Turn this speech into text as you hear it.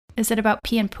Is it about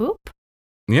pee and poop?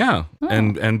 Yeah, Oh.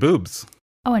 and boobs.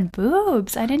 Oh, and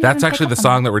boobs. I didn't That's even actually pick the up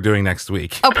on song that we're doing next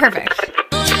week. that. Oh, perfect.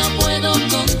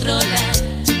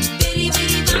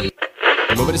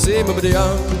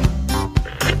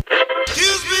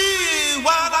 Excuse me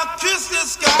while I kiss the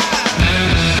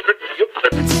sky.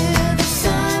 Till the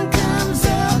sun comes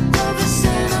up over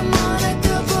Santa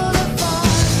Monica Boulevard.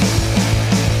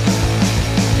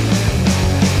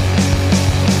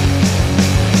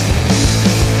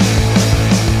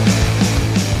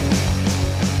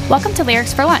 Welcome to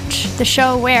Lyrics for Lunch, the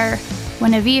show where,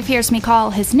 when Aviv hears me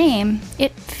call his name,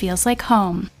 it feels like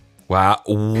home. Wow.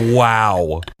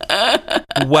 Wow,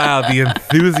 the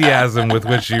enthusiasm with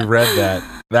which you read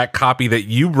that copy that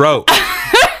you wrote.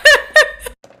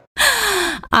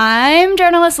 I'm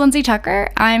journalist Lindsay Tucker.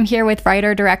 I'm here with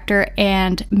writer, director,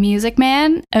 and music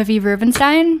man, Aviv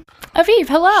Rubenstein. Aviv,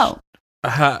 hello.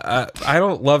 I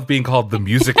don't love being called the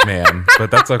music man, but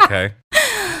that's okay.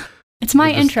 It's my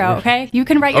We're just- intro, okay? You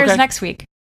can write yours Okay. next week.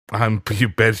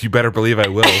 You better believe I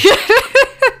will.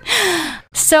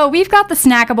 So we've got the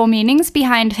snackable meanings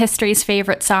behind history's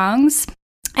favorite songs.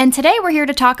 And today we're here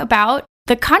to talk about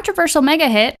the controversial mega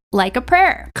hit, Like a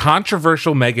Prayer.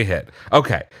 Controversial mega hit.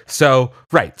 Okay, so,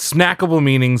 right, snackable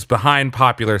meanings behind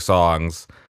popular songs.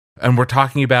 And we're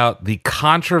talking about the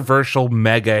controversial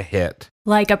mega hit.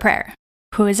 Like a Prayer.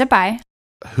 Who is it by?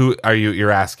 Who are you?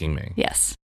 You're asking me.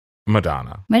 Yes.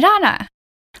 Madonna. Madonna.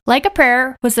 Like a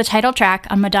Prayer was the title track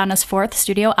on Madonna's fourth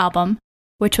studio album,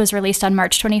 which was released on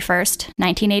March 21st,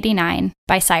 1989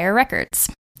 by Sire Records.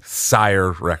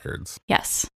 Sire Records.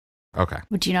 Yes. Okay.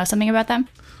 Would you know something about them?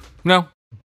 No.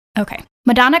 Okay.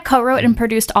 Madonna co-wrote and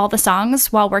produced all the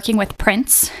songs while working with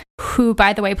Prince, who,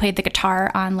 by the way, played the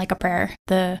guitar on Like a Prayer,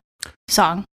 the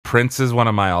song. Prince is one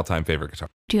of my all-time favorite guitars.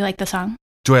 Do you like the song?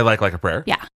 Do I like a Prayer?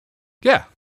 Yeah. Yeah.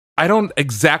 I don't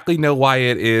exactly know why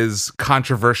it is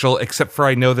controversial, except for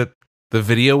I know that the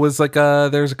video was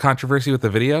there's a controversy with the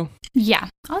video. Yeah.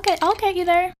 I'll get you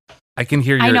there. I can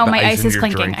hear your I know the my ice in is your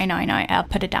clinking. drink. I know. I'll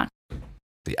put it down.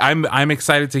 I'm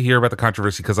excited to hear about the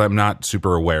controversy because I'm not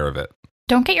super aware of it.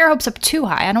 Don't get your hopes up too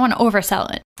high. I don't want to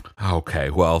oversell it. Okay,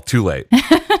 well, too late.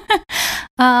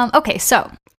 Okay,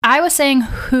 so I was saying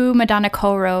who Madonna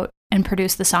co-wrote and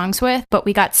produced the songs with, but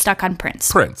we got stuck on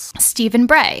Prince. Prince. Stephen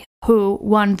Bray, who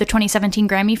won the 2017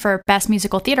 Grammy for Best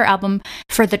Musical Theater Album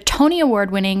for the Tony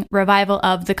Award-winning revival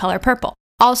of The Color Purple.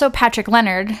 Also Patrick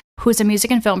Leonard, who's a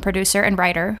music and film producer and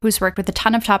writer who's worked with a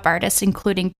ton of top artists,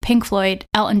 including Pink Floyd,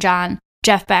 Elton John,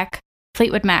 Jeff Beck,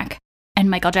 Fleetwood Mac, and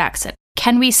Michael Jackson.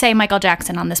 Can we say Michael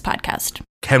Jackson on this podcast?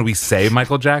 Can we say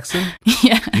Michael Jackson?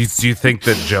 Yeah. Do you think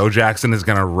that Joe Jackson is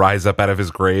going to rise up out of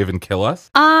his grave and kill us?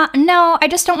 No, I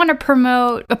just don't want to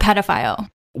promote a pedophile.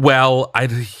 Well,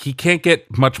 he can't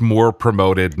get much more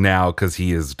promoted now because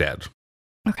he is dead.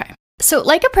 Okay. So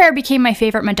Like a Prayer became my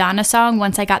favorite Madonna song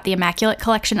once I got the Immaculate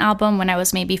Collection album when I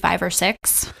was maybe 5 or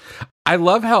 6. I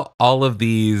love how all of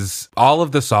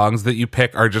the songs that you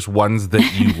pick are just ones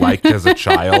that you liked as a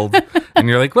child. And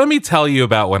you're like, let me tell you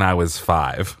about when I was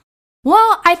 5.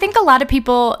 Well, I think a lot of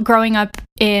people growing up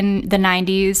in the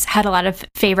 90s had a lot of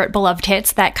favorite beloved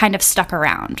hits that kind of stuck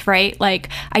around, right? Like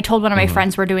I told one of my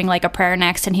friends we're doing Like a Prayer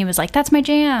next, and he was like, that's my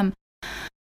jam.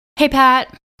 Hey,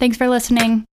 Pat, thanks for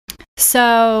listening.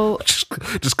 So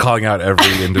Just calling out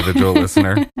every individual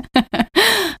listener.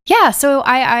 yeah, so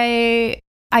I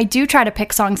do try to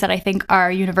pick songs that I think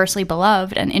are universally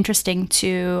beloved and interesting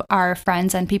to our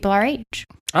friends and people our age.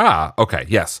 Ah, okay,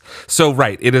 yes. So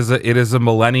right, it is a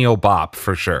millennial bop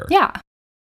for sure. Yeah.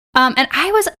 And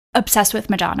I was obsessed with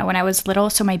Madonna when I was little.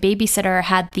 So my babysitter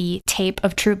had the tape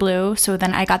of True Blue. So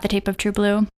then I got the tape of True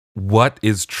Blue. What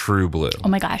is True Blue? Oh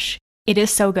my gosh. It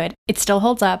is so good. It still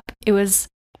holds up. It was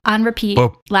on repeat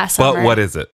last summer. But what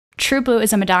is it? True Blue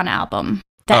is a Madonna album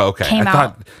that came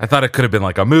out. I thought it could have been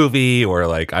like a movie or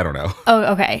like, I don't know. Oh,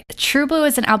 okay. True Blue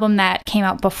is an album that came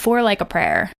out before Like a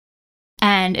Prayer.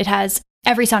 And it has,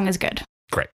 every song is good.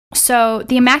 Great. So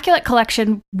the Immaculate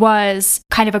Collection was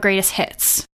kind of a greatest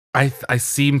hits. I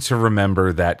seem to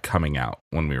remember that coming out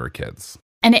when we were kids.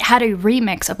 And it had a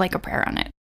remix of Like a Prayer on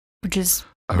it, which is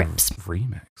rips.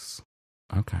 Remix.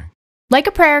 Okay. Like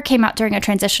a Prayer came out during a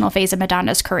transitional phase of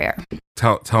Madonna's career.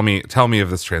 Tell me of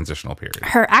this transitional period.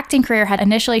 Her acting career had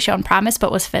initially shown promise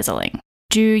but was fizzling.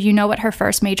 Do you know what her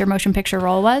first major motion picture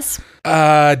role was?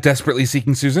 Desperately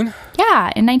Seeking Susan?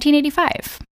 Yeah, in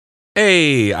 1985.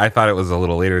 Hey, I thought it was a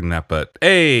little later than that, but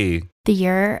hey. The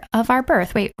year of our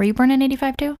birth. Wait, were you born in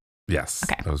 85 too? Yes.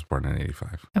 Okay. I was born in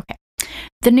 85. Okay.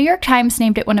 The New York Times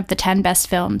named it one of the 10 best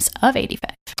films of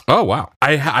 85. Oh, wow.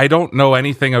 I don't know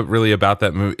anything really about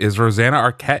that movie. Is Rosanna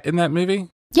Arquette in that movie?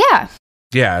 Yeah.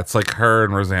 Yeah, it's like her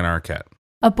and Rosanna Arquette.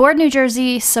 A bored New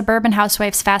Jersey suburban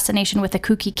housewife's fascination with a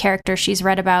kooky character she's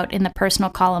read about in the personal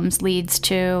columns leads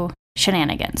to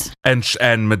shenanigans.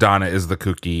 And Madonna is the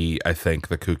kooky, I think,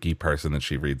 the kooky person that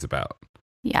she reads about.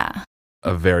 Yeah.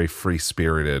 A very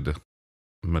free-spirited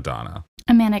Madonna.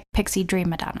 A manic pixie dream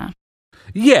Madonna.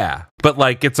 Yeah, but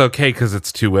like it's okay because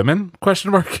it's two women?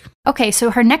 Question mark. Okay, so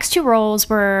her next two roles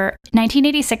were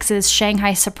 1986's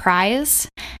Shanghai Surprise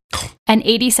and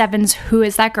 87's Who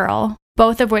Is That Girl,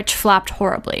 both of which flopped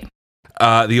horribly.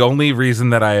 The only reason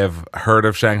that I have heard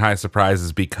of Shanghai Surprise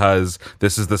is because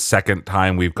this is the second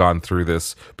time we've gone through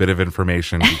this bit of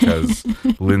information because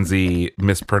Lindsay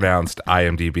mispronounced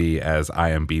IMDb as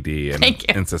IMBD Thank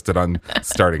and you. insisted on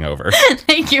starting over.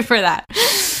 Thank you for that.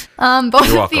 Both You're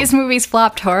of welcome. these movies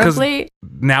flopped horribly.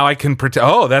 Now I can pretend.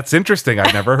 Oh, that's interesting.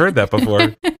 I've never heard that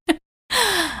before.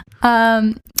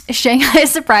 Shanghai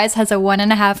Surprise has a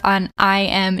 1.5 on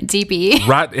IMDb.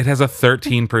 It has a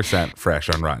 13% fresh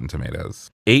on Rotten Tomatoes.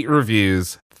 8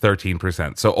 reviews,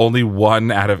 13%. So only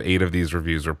 1 out of 8 of these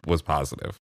reviews was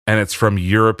positive. And it's from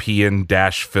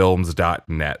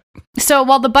European-films.net. So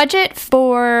while the budget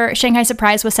for Shanghai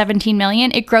Surprise was $17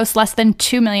 million, it grossed less than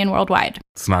 $2 million worldwide.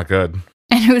 It's not good.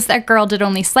 And Who's That Girl did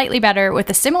only slightly better. With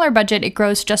a similar budget, it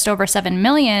grossed just over $7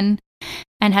 million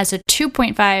and has a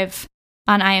 2.5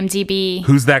 on IMDb.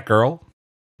 Who's That Girl?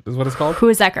 Is what it's called? Who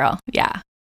Is That Girl? Yeah.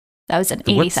 That was an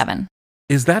 87.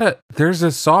 Is that there's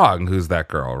a song, Who's That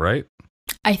Girl, right?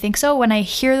 I think so. When I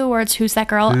hear the words "Who's That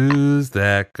Girl," Who's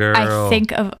That Girl?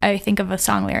 I think of a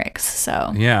song lyrics.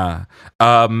 So Yeah.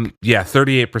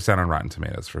 38% on Rotten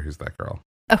Tomatoes for Who's That Girl.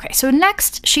 okay. So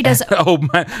next she does. Oh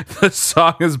my, the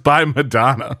song is by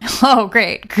Madonna. Oh,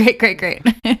 great.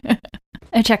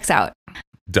 It checks out.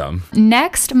 Dumb.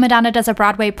 Next, Madonna does a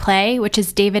Broadway play, which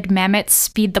is David Mamet's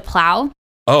Speed the Plow.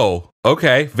 Oh,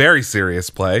 okay. Very serious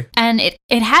play. And it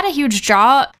had a huge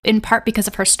draw in part because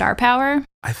of her star power.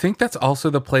 I think that's also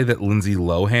the play that Lindsay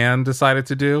Lohan decided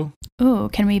to do. Ooh,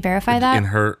 can we verify that? in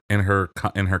her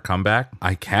comeback?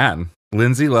 I can.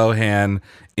 Lindsay Lohan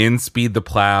in Speed the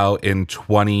Plow in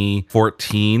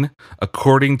 2014.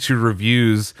 According to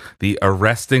reviews, the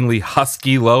arrestingly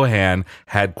husky Lohan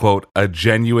had, quote, a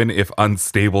genuine if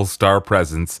unstable star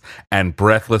presence and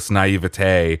breathless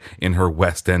naivete in her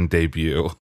West End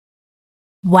debut.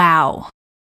 Wow.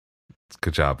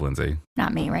 Good job, Lindsay.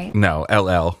 Not me, right? No,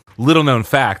 LL. Little known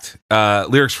fact,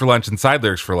 Lyrics for Lunch and Side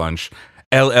Lyrics for Lunch,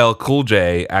 LL Cool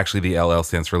J, actually the LL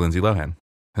stands for Lindsay Lohan.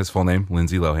 His full name,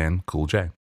 Lindsay Lohan Cool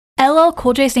J. LL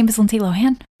Cool J's name is Lindsay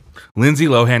Lohan? Lindsay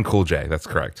Lohan Cool J, that's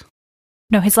correct.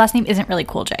 No, his last name isn't really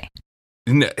Cool J.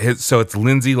 So it's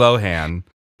Lindsay Lohan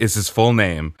is his full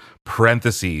name,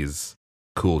 parentheses,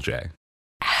 Cool J.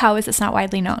 How is this not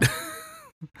widely known?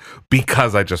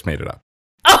 Because I just made it up.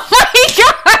 Oh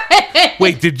my god!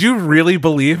 Wait, did you really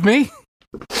believe me?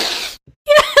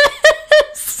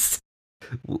 Yes!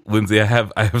 Lindsay, I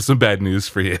have some bad news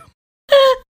for you.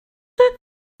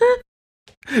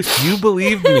 You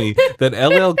believed me that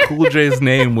LL Cool J's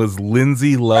name was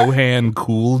Lindsay Lohan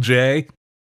Cool J?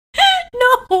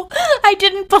 No, I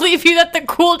didn't believe you that the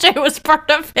Cool J was part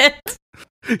of it.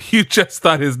 You just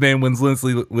thought his name was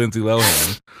Lindsay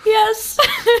Lohan. Yes.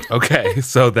 Okay,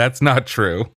 so that's not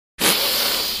true.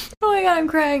 Oh my god, I'm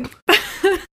crying.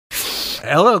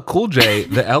 LL Cool J,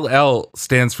 the LL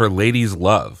stands for Ladies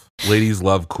Love. Ladies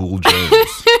Love Cool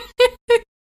James.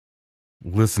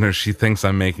 Listeners, she thinks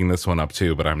I'm making this one up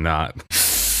too, but I'm not.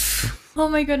 Oh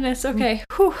my goodness. Okay.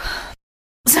 Whew.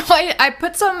 So I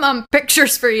put some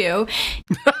pictures for you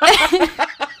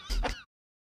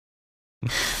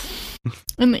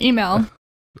in the email.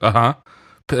 Uh-huh.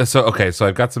 So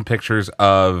I've got some pictures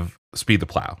of Speed the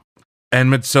Plow.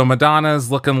 And so Madonna's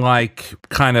looking like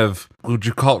kind of, would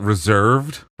you call it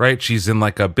reserved, right? She's in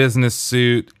like a business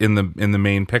suit in the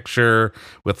main picture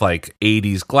with like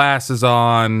 80s glasses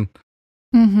on.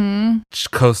 Mm-hmm.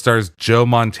 Co-stars Joe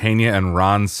Mantegna and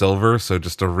Ron Silver, so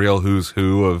just a real who's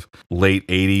who of late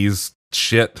 80s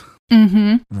shit.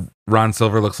 Mm-hmm. Ron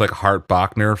Silver looks like Hart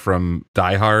Bachner from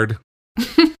Die Hard.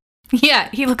 Yeah,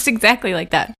 he looks exactly like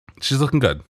that. She's looking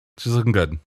good.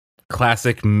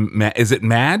 Classic. Is it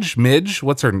Madge? Midge?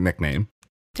 What's her nickname?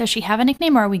 Does she have a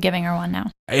nickname or are we giving her one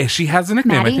now? She has a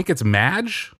nickname. Maddie? I think it's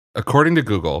Madge. According to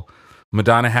Google,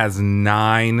 Madonna has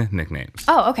 9 nicknames.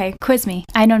 Oh, okay. Quiz me.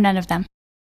 I know none of them.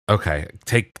 Okay,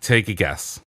 take a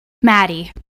guess.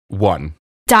 Maddie. 1.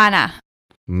 Donna.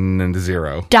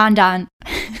 0. Don.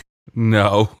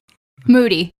 No.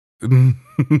 Moody.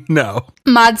 No.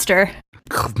 Modster.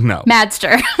 No.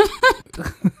 Madster.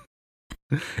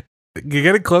 You're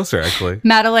getting closer, actually.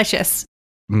 Madalicious.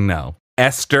 No.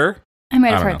 Esther. I might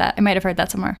I have don't heard that. I might have heard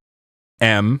that somewhere.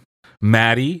 M,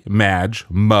 Maddie, Madge,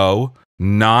 Mo,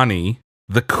 Nani,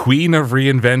 the Queen of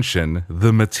Reinvention,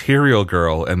 the Material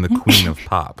Girl, and the Queen of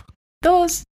Pop.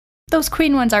 Those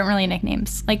Queen ones aren't really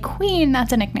nicknames. Like Queen,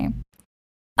 that's a nickname.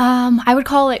 I would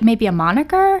call it maybe a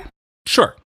moniker.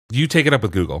 Sure. You take it up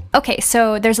with Google. Okay,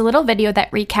 so there's a little video that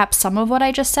recaps some of what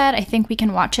I just said. I think we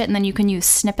can watch it, and then you can use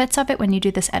snippets of it when you do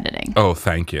this editing. Oh,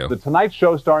 thank you. The Tonight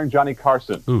Show starring Johnny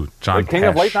Carson. Ooh, John The king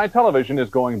of Tesh. late-night television is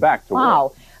going back to work.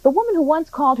 Wow. The woman who once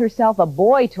called herself a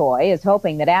boy toy is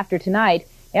hoping that after tonight,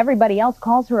 everybody else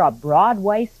calls her a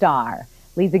Broadway star.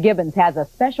 Lisa Gibbons has a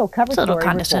special cover It's a little story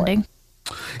condescending.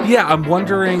 Yeah, I'm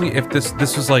wondering if this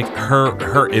was like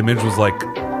her image was like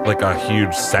a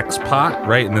huge sex pot,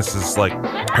 right? And this is like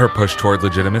her push toward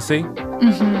legitimacy.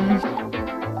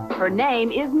 Her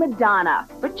name is Madonna,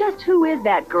 but just who is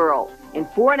that girl? In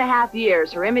 4.5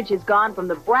 years, her image has gone from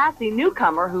the brassy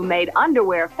newcomer who made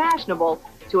underwear fashionable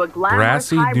to a glamorous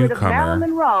Brassy hybrid of newcomer. Marilyn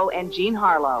Monroe and Jean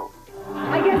Harlow.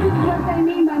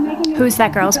 Who's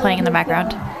that girl's playing in the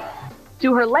background?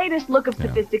 To her latest look of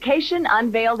sophistication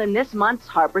unveiled in this month's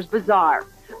Harper's Bazaar.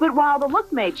 But while the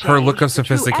look may change, Her look of the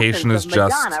true sophistication essence is of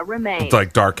just Madonna remains.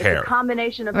 like dark It's hair. a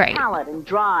combination of Right. talent and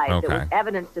drive Okay. that was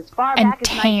evidenced as far And back as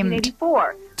tamed.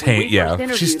 1984.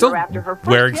 Yeah, she's still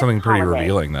wearing something pretty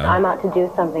revealing though. out to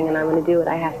do something and I'm going to do it.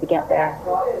 I have to get there.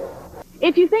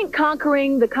 If you think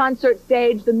conquering the concert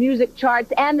stage, the music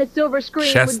charts, and the silver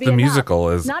screen Chess would be the enough, Musical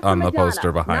is not on for the Madonna,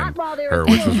 poster behind not while there her, is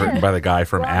which still was written by the guy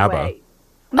from ABBA. Broadway.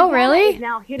 Oh, Madonna really? is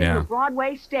now hitting Yeah. the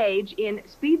Broadway stage in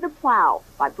Speed the Plow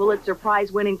by Pulitzer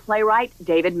Prize-winning playwright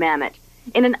David Mamet.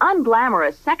 In an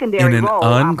unglamorous secondary In an role,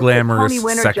 opposite unglamorous Tony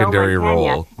winner secondary Joe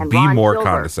Mantegna role, and be Ron more Silver.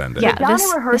 condescending. Yeah, Madonna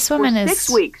this rehearsed woman for is 6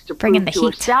 weeks to bringing prove the to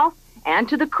heat. herself and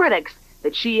to the critics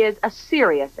that she is a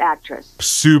serious actress.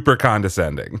 Super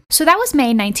condescending. So that was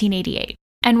May 1988.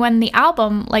 And when the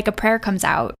album Like a Prayer comes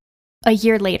out, a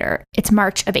year later, it's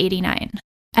March of 89.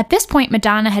 At this point,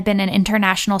 Madonna had been an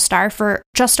international star for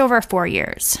just over 4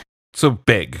 years. So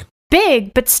big.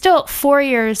 Big, but still 4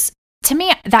 years. To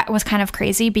me, that was kind of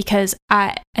crazy because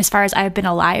as far as I've been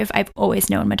alive, I've always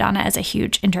known Madonna as a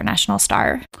huge international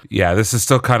star. Yeah, this is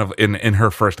still kind of in her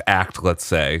first act, let's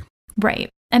say. Right.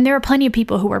 And there were plenty of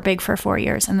people who were big for 4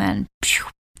 years and then phew,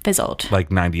 fizzled. Like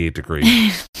 98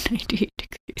 degrees. 98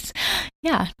 degrees.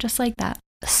 Yeah, just like that.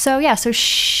 So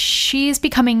she's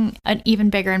becoming an even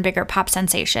bigger and bigger pop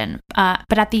sensation.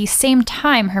 But at the same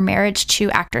time, her marriage to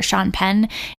actor Sean Penn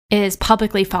is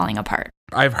publicly falling apart.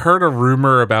 I've heard a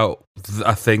rumor about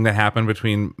a thing that happened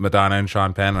between Madonna and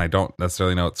Sean Penn, and I don't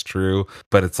necessarily know it's true,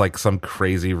 but it's like some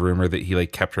crazy rumor that he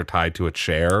like kept her tied to a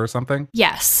chair or something.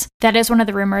 Yes, that is one of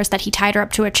the rumors, that he tied her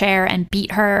up to a chair and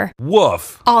beat her.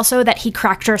 Woof. Also that he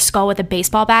cracked her skull with a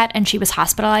baseball bat and she was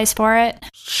hospitalized for it.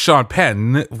 Sean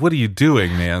Penn, what are you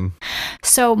doing, man?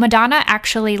 So Madonna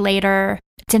actually later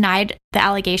denied the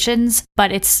allegations, but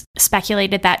it's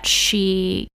speculated that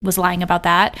she was lying about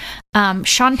that.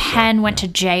 Sean Penn went to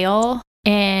jail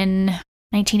in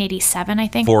 1987, I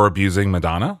think. For abusing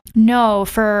Madonna? No,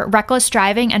 for reckless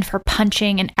driving and for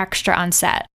punching an extra on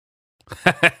set.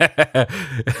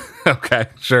 Okay,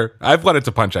 sure. I've wanted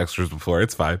to punch extras before.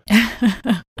 It's fine.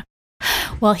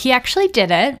 Well, he actually did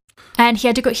it, and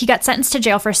he got sentenced to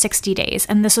jail for 60 days,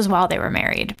 and this was while they were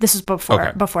married. This was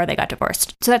before they got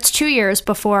divorced. So that's 2 years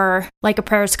before Like a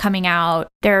Prayer's coming out.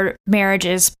 Their marriage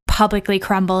is publicly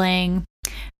crumbling.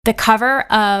 The cover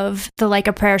of the Like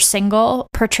a Prayer single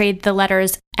portrayed the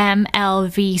letters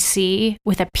MLVC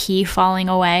with a P falling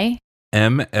away.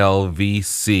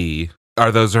 MLVC.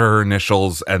 Are those her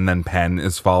initials and then Penn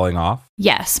is falling off?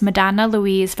 Yes, Madonna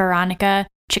Louise Veronica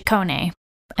Ciccone.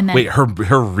 And then Wait, her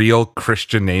real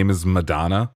Christian name is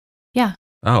Madonna? Yeah.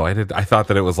 Oh, I thought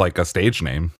that it was like a stage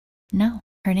name. No,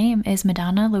 her name is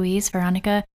Madonna Louise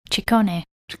Veronica Ciccone.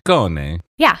 Ciccone.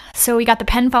 Yeah, so we got the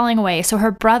pen falling away. So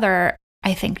her brother,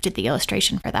 I think, did the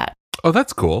illustration for that. Oh,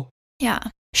 that's cool. Yeah.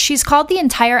 She's called the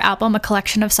entire album a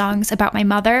collection of songs about my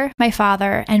mother, my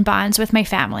father, and bonds with my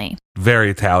family.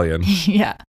 Very Italian.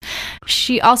 Yeah.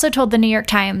 She also told the New York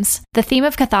Times, the theme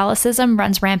of Catholicism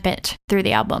runs rampant through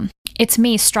the album. It's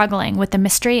me struggling with the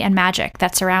mystery and magic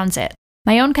that surrounds it.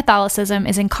 My own Catholicism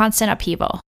is in constant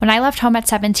upheaval. When I left home at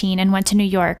 17 and went to New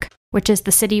York, which is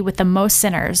the city with the most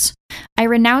sinners, I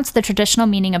renounced the traditional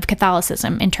meaning of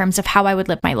Catholicism in terms of how I would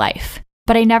live my life.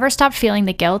 But I never stopped feeling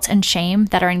the guilt and shame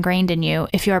that are ingrained in you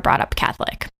if you are brought up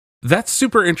Catholic. That's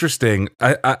super interesting.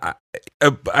 I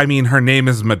mean, her name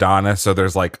is Madonna, so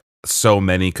there's like so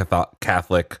many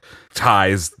Catholic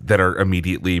ties that are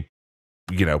immediately,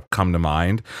 come to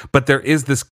mind. But there is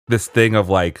this thing of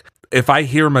like, if I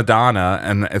hear Madonna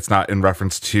and it's not in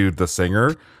reference to the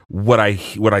singer, what I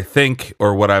think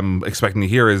or what I'm expecting to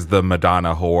hear is the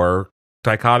Madonna whore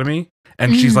dichotomy.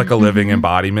 And she's like a living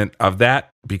embodiment of that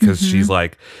because she's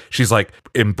like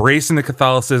embracing the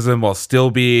Catholicism while still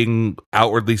being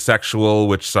outwardly sexual,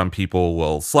 which some people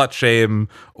will slut shame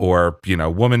or,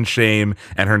 woman shame.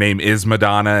 And her name is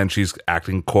Madonna and she's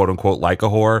acting quote unquote like a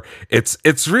whore.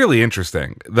 It's really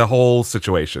interesting, the whole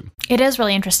situation. It is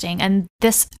really interesting. And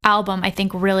this album, I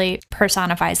think, really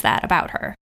personifies that about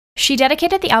her. She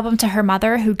dedicated the album to her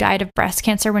mother, who died of breast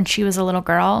cancer when she was a little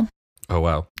girl. Oh,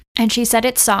 wow. And she said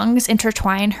its songs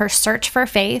intertwine her search for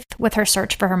faith with her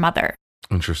search for her mother.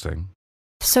 Interesting.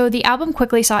 So the album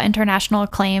quickly saw international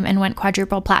acclaim and went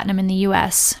quadruple platinum in the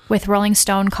US, with Rolling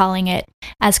Stone calling it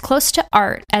as close to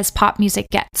art as pop music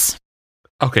gets.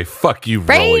 Okay, fuck you,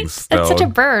 Right? Rolling Stone. That's such a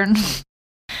burn.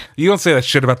 You don't say that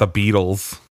shit about the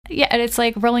Beatles. Yeah, and it's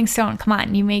like, Rolling Stone, come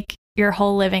on, you make your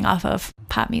whole living off of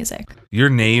pop music. You're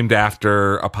named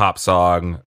after a pop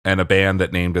song and a band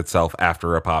that named itself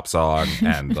after a pop song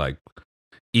and like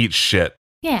eat shit.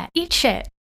 Yeah, eat shit.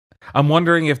 I'm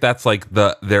wondering if that's like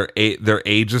their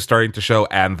age is starting to show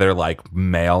and their like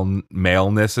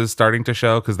maleness is starting to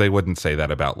show, because they wouldn't say that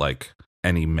about like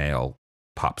any male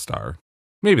pop star.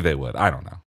 Maybe they would. I don't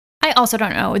know. I also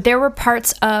don't know. There were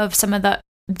parts of some of the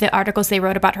articles they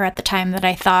wrote about her at the time that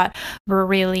I thought were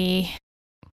really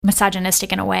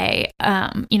misogynistic in a way.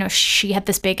 She had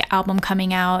this big album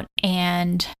coming out,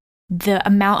 and the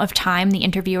amount of time the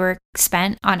interviewer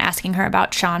spent on asking her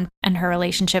about Sean and her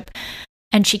relationship,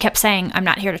 and she kept saying, I'm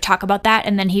not here to talk about that.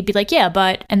 And then he'd be like, yeah,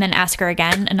 but, and then ask her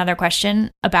again another question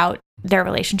about their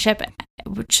relationship,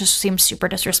 which just seems super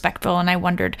disrespectful. And I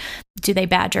wondered, do they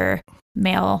badger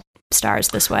male stars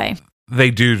this way? They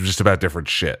do, just about different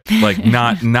shit. Like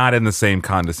not in the same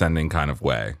condescending kind of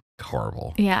way.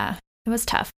 Horrible. Yeah. It was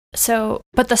tough.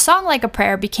 But the song Like a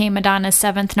Prayer became Madonna's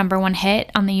 7th number 1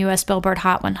 hit on the US Billboard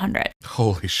Hot 100.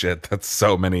 Holy shit, that's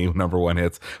so many number 1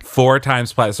 hits. 4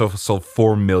 times platinum, so sold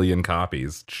 4 million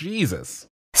copies. Jesus.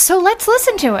 So let's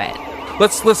listen to it.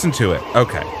 Let's listen to it.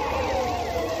 Okay.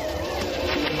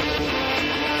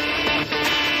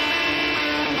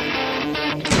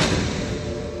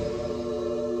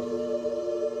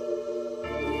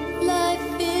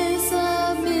 Life is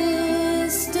a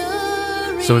mystery.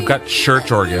 So we've got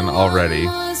church organ already,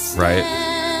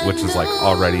 right? Which is like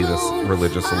already this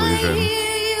religious illusion.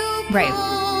 Right.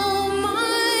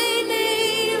 My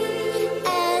name,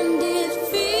 and it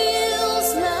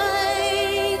feels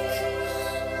like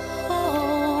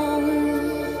home.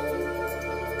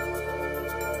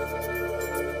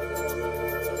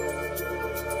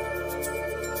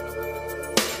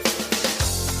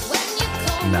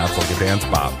 Now it's like a dance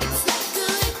bop.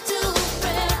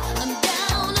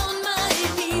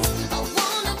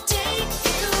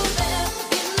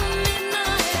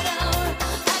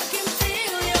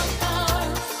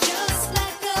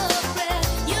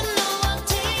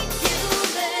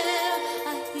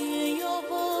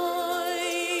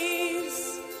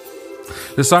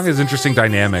 This song has interesting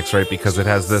dynamics, right? Because it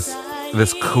has this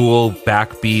cool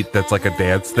backbeat that's like a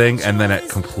dance thing, and then it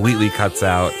completely cuts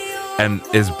out and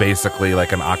is basically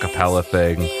like an a cappella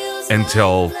thing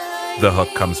until the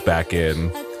hook comes back in,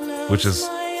 which is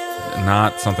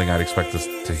not something I'd expect us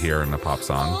to hear in a pop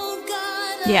song.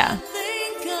 Yeah.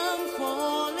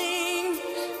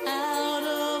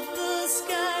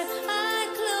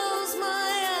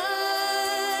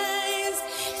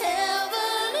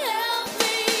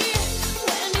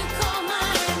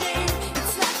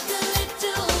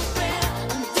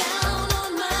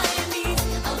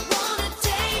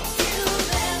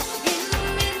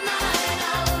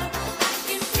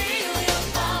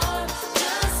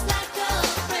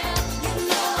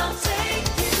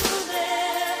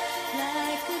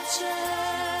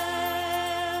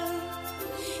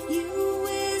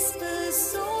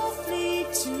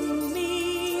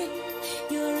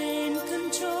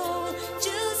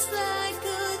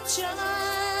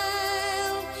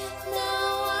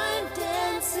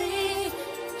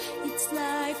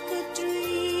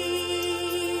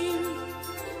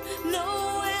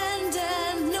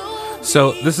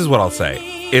 So this is what I'll say.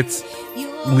 It's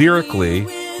lyrically,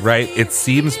 right? It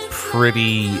seems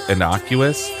pretty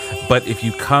innocuous, but if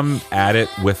you come at it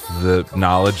with the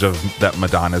knowledge of that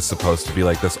Madonna is supposed to be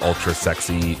like this ultra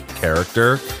sexy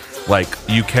character, like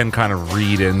you can kind of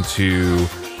read into,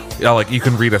 like you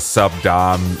can read a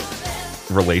sub-dom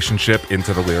relationship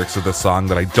into the lyrics of the song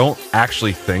that I don't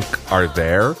actually think are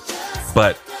there,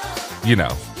 but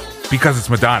because it's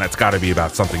Madonna, it's got to be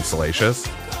about something salacious.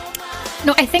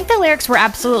 No, I think the lyrics were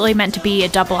absolutely meant to be a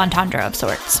double entendre of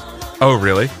sorts. Oh,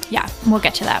 really? Yeah, we'll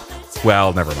get to that.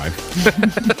 Well, never mind.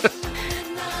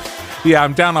 Yeah,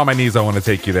 I'm down on my knees. I want to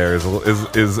take you there. Is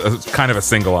a, kind of a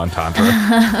single entendre.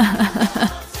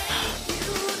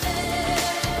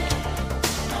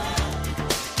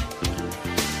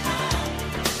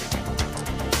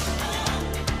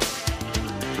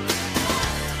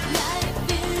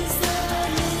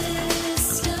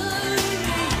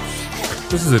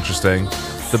 This is interesting.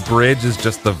 The bridge is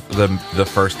just the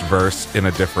first verse in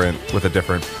a different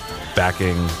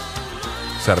backing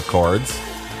set of chords.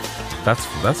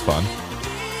 That's fun.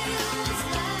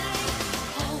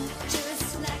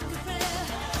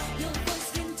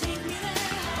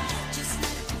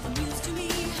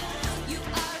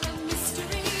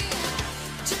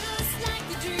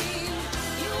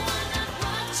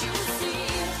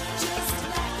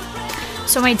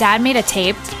 So my dad made a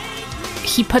tape.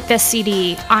 He put this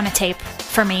CD on a tape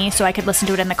for me so I could listen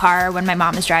to it in the car when my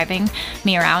mom is driving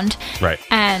me around. Right.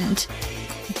 And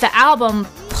the album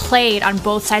played on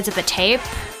both sides of the tape.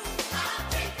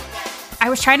 I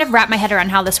was trying to wrap my head around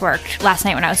how this worked last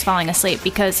night when I was falling asleep,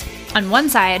 because on one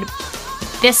side,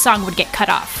 this song would get cut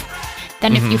off.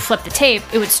 Then if you flip the tape,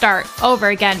 it would start over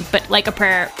again, but Like a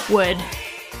Prayer would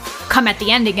come at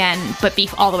the end again, but be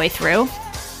all the way through.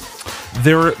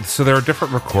 There are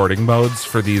different recording modes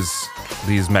for these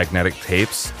magnetic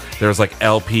tapes. There's like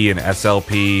LP and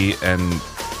SLP, and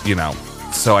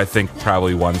so I think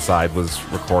probably one side was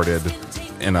recorded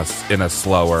in a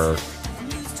slower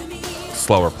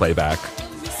playback.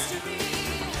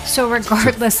 So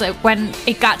regardless, like, when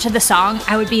it got to the song,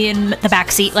 I would be in the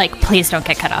back seat like, please don't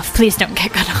get cut off. Please don't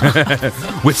get cut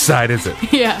off. Which side is it?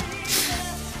 Yeah.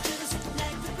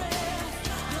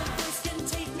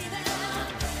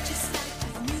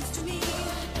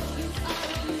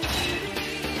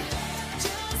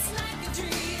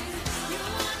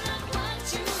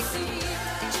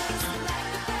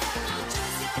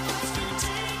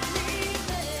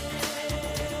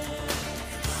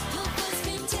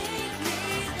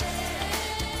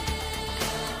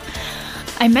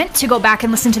 I meant to go back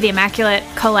and listen to the Immaculate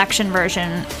Collection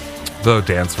version, The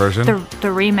dance version? the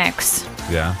remix,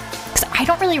 Yeah. because I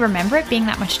don't really remember it being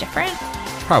that much different.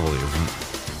 Probably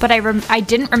isn't. But I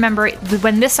didn't remember it.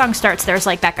 When this song starts, there's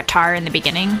like that guitar in the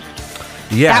beginning.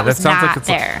 Yeah, That was sounds like not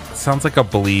there. Sounds like a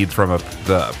bleed from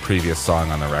the previous song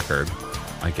on the record.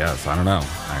 I guess. I don't know,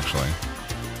 actually.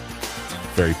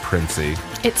 Very Princey.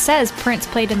 It says Prince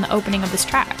played in the opening of this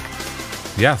track.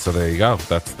 Yeah, so there you go.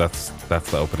 That's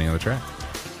the opening of the track.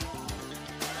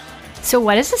 So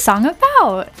what is the song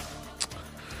about?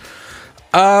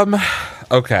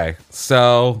 Okay.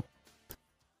 So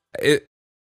I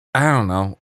don't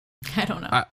know. I don't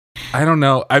know. I don't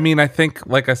know. I mean, I think,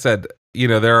 like I said,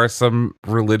 there are some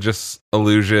religious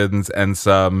illusions and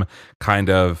some kind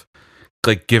of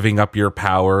like giving up your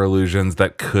power illusions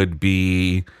that could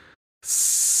be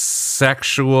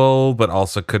sexual, but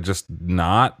also could just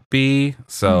not be.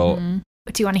 So,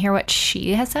 Do you want to hear what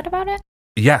she has said about it?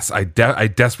 yes, I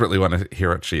desperately want to hear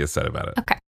what she has said about it.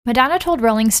 Okay. Madonna told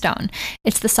Rolling Stone,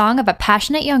 "It's the song of a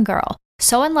passionate young girl,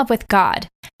 so in love with God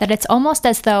that it's almost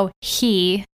as though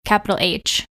he, capital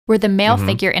H, were the male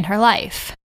figure in her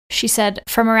life." She said,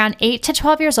 "From around 8 to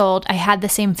 12 years old, I had the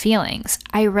same feelings.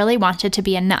 I really wanted to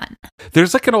be a nun."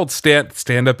 There's like an old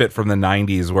stand-up bit from the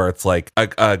 90s where it's like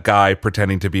a guy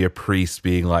pretending to be a priest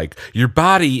being like, your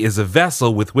body is a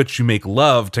vessel with which you make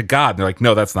love to God. And they're like,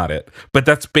 no, that's not it. But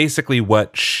that's basically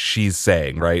what she's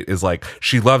saying, right? Is like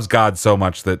she loves God so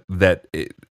much that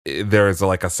there is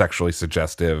like a sexually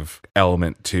suggestive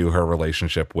element to her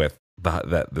relationship with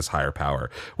this higher power,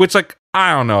 which, like,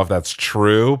 I don't know if that's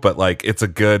true, but like it's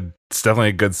definitely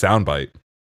a good soundbite.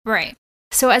 Right.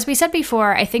 So as we said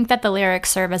before, I think that the lyrics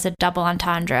serve as a double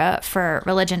entendre for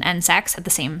religion and sex at the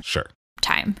same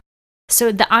time.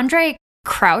 So the Andre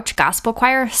Crouch Gospel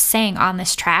Choir sang on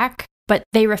this track, but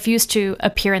they refused to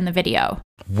appear in the video.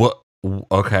 What?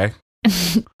 Okay.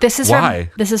 This is Why?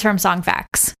 From Song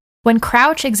Facts. When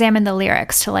Crouch examined the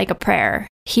lyrics to Like a Prayer,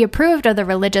 he approved of the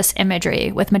religious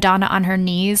imagery with Madonna on her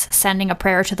knees sending a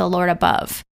prayer to the Lord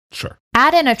above. Sure.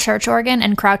 Add in a church organ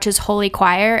and Crouch's holy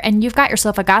choir, and you've got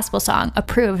yourself a gospel song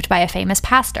approved by a famous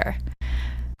pastor.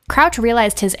 Crouch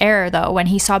realized his error, though, when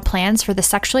he saw plans for the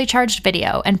sexually charged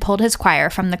video and pulled his choir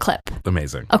from the clip.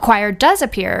 Amazing. A choir does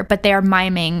appear, but they are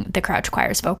miming the Crouch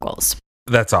choir's vocals.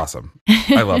 That's awesome.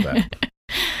 I love that.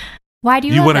 Why do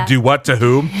you You love want to that? do what to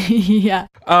whom? Yeah.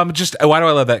 Just why do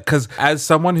I love that? Because as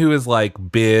someone who has like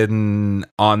been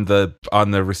on the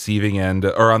receiving end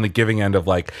or on the giving end of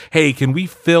like, hey, can we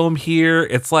film here?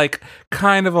 It's like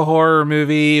kind of a horror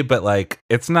movie, but like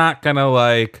it's not gonna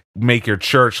like make your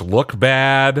church look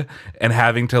bad, and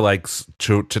having to like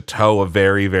to toe a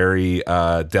very very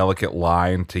delicate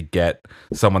line to get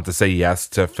someone to say yes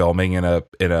to filming in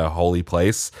a holy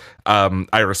place.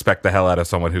 I respect the hell out of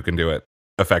someone who can do it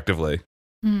effectively.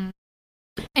 And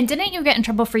didn't you get in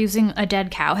trouble for using a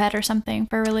dead cow head or something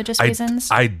for religious reasons?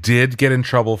 I did get in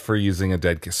trouble for using a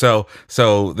dead cow.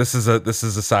 So this is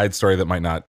a side story that might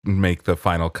not make the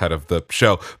final cut of the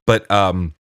show, but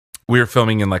we were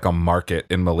filming in like a market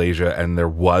in Malaysia, and there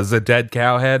was a dead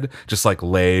cow head just like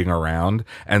laying around.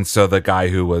 And so the guy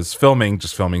who was filming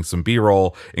some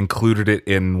B-roll, included it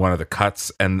in one of the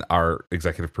cuts. And our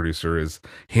executive producer is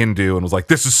Hindu and was like,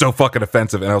 "This is so fucking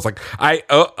offensive." And I was like,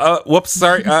 whoops,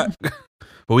 sorry. But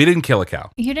we didn't kill a cow.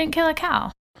 You didn't kill a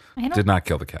cow. Did not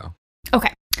kill the cow.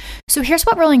 Okay. So here's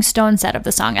what Rolling Stone said of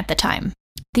the song at the time.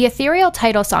 The ethereal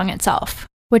title song itself,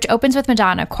 which opens with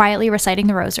Madonna quietly reciting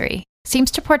the rosary,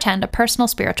 seems to portend a personal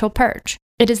spiritual purge.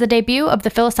 It is the debut of the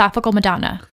philosophical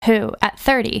Madonna, who, at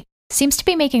 30, seems to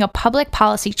be making a public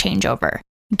policy changeover.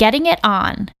 Getting it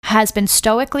on has been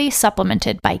stoically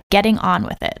supplemented by getting on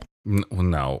with it.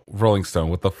 No, Rolling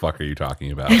Stone, what the fuck are you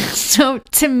talking about? So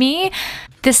to me,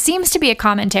 this seems to be a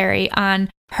commentary on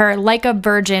her like a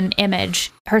virgin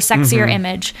image, her sexier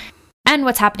image, and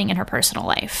what's happening in her personal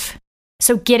life.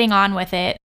 So getting on with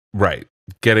it. Right.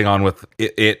 Getting on with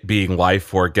it being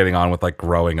life, or getting on with like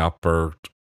growing up, or,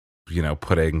 you know,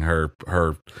 putting her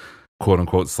quote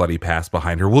unquote slutty past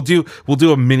behind her. We'll do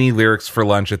a mini lyrics for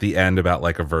lunch at the end about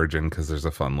like a virgin, because there's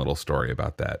a fun little story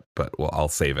about that, but I'll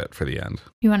save it for the end.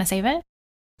 You want to save it?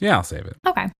 Yeah, I'll save it.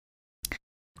 Okay.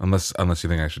 Unless you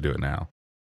think I should do it now.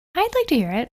 I'd like to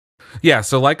hear it. Yeah,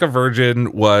 so Like a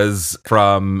Virgin was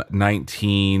from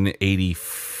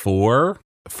 1984,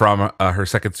 from her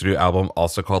second studio album,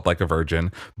 also called Like a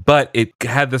Virgin, but it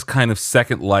had this kind of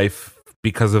second life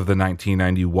because of the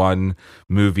 1991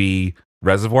 movie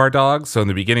Reservoir Dogs. So in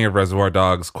the beginning of Reservoir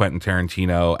Dogs, Quentin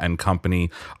Tarantino and company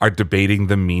are debating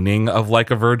the meaning of Like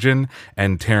a Virgin,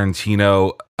 and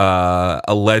Tarantino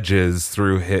alleges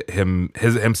through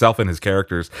himself and his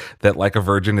characters that Like a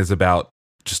Virgin is about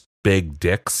just big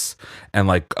dicks, and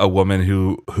like a woman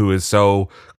who is so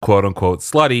quote unquote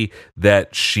slutty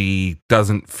that she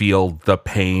doesn't feel the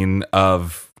pain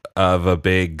of a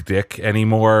big dick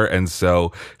anymore, and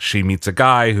so she meets a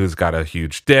guy who's got a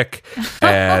huge dick,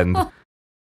 and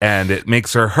it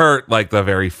makes her hurt like the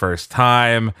very first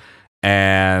time.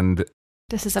 And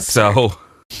this is absurd.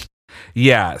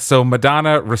 So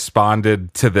Madonna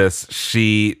responded to this.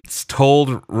 She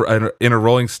told in a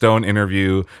Rolling Stone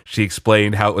interview, she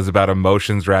explained how it was about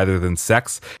emotions rather than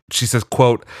sex. She says,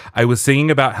 quote, "I was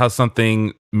singing about how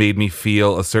something made me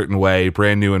feel a certain way,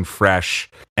 brand new and fresh,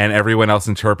 and everyone else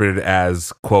interpreted it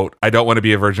as, quote, I don't want to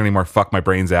be a virgin anymore, fuck my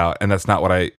brains out. And that's not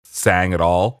what I sang at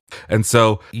all." And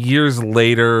so years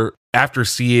later, after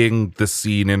seeing the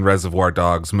scene in Reservoir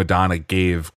Dogs, Madonna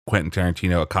gave Quentin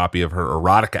Tarantino a copy of her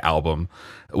erotica album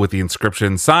with the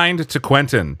inscription, "Signed to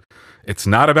Quentin. It's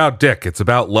not about dick, it's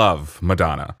about love,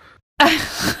 Madonna."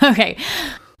 Okay.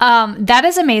 That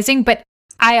is amazing, but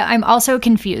I'm also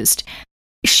confused.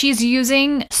 She's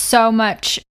using so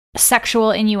much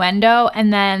sexual innuendo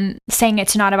and then saying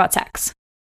it's not about sex.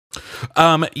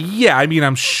 Yeah, I mean,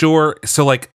 I'm sure. So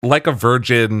like a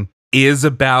Virgin is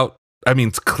about, I mean,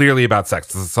 it's clearly about sex.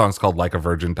 The song's called Like a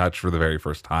Virgin Touch for the very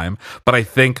first time. But I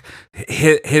think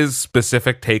his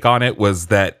specific take on it was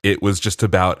that it was just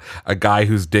about a guy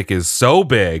whose dick is so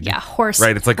big. Yeah, horse.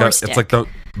 Right? It's like it's like the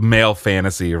male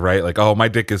fantasy, right? Like, oh, my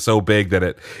dick is so big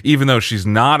that even though she's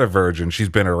not a virgin, she's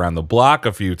been around the block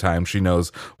a few times. She knows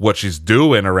what she's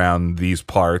doing around these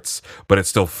parts, but it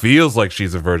still feels like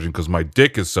she's a virgin because my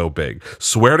dick is so big.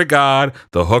 Swear to God,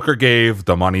 the hooker gave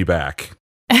the money back.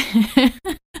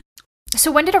 So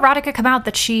when did Erotica come out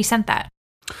that she sent that?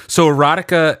 So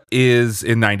Erotica is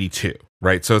in 92,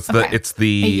 right? So it's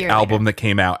the album that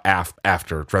came out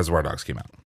after Reservoir Dogs came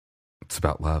out. It's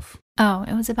about love. Oh,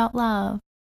 it was about love.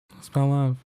 It's about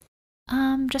love.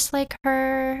 Just like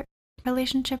her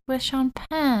relationship with Sean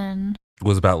Penn. It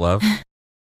was about love?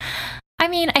 I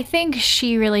mean, I think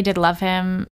she really did love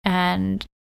him, and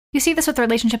you see this with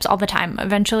relationships all the time.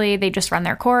 Eventually, they just run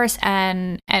their course,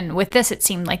 and with this, it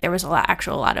seemed like there was a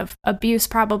lot of abuse,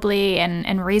 probably,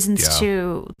 and reasons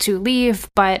to leave.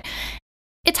 But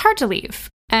it's hard to leave,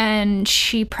 and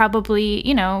she probably,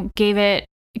 gave it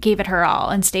her all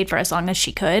and stayed for as long as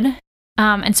she could.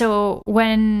 And so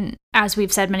when, as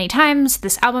we've said many times,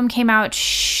 this album came out,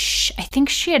 I think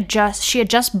she had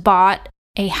just bought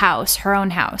a house, her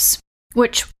own house,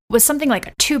 which was something like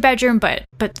a 2-bedroom, but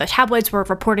the tabloids were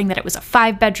reporting that it was a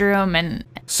 5-bedroom. And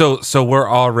So we're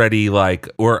already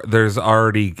there's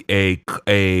already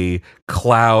a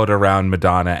cloud around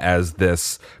Madonna as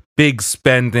this big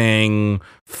spending,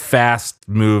 fast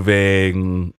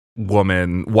moving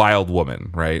woman, wild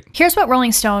woman, right? here's what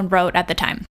Rolling Stone wrote at the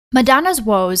time. Madonna's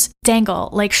woes dangle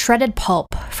like shredded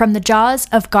pulp from the jaws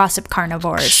of gossip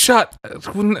carnivores. Shut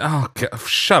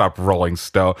up, Rolling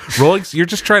Stone. You're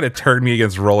just trying to turn me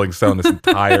against Rolling Stone this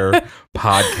entire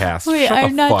podcast. Wait, Shut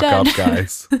I'm the not fuck done. up,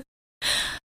 guys.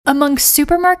 Among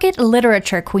supermarket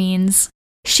literature queens,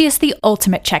 she is the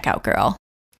ultimate checkout girl.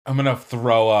 I'm gonna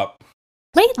throw up.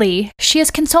 Lately, she is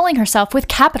consoling herself with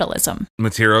capitalism.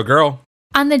 Material Girl.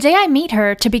 On the day I meet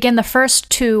her to begin the first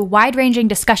 2 wide-ranging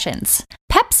discussions,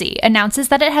 Pepsi announces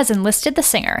that it has enlisted the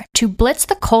singer to blitz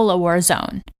the cola war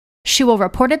zone. She will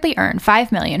reportedly earn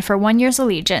 $5 million for 1 year's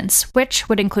allegiance, which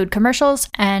would include commercials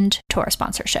and tour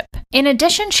sponsorship. In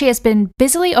addition, she has been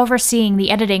busily overseeing the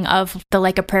editing of the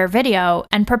Like a Prayer video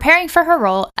and preparing for her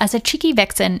role as a cheeky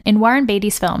vixen in Warren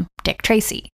Beatty's film Dick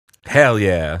Tracy. Hell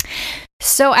yeah.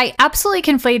 So I absolutely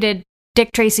conflated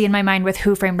Dick Tracy in my mind with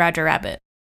Who Framed Roger Rabbit.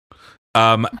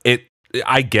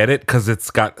 I get it because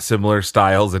it's got similar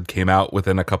styles and came out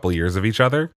within a couple years of each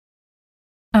other.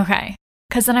 Okay.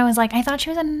 Because then I was like, I thought she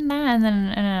was in that, and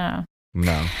then,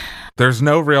 No. There's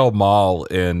no real mall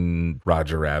in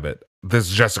Roger Rabbit. This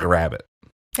is Jessica Rabbit.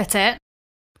 That's it?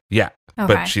 Yeah.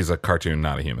 Okay. But she's a cartoon,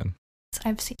 not a human.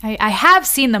 I have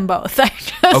seen them both. I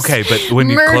just Okay, but when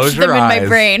you merged close your them eyes in my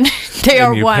brain. They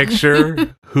are and you one.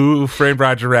 picture Who Framed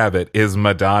Roger Rabbit, is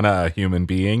Madonna a human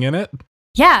being in it?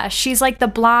 Yeah, she's like the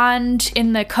blonde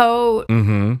in the coat.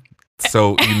 Mm-hmm.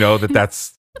 So you know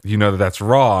that's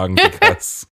wrong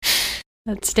because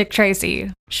That's Dick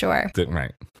Tracy, sure.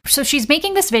 right. So she's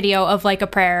making this video of Like a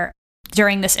Prayer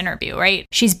during this interview, right?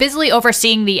 She's busily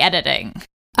overseeing the editing.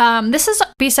 This is,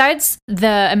 besides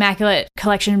the Immaculate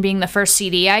Collection being the first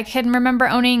CD I can remember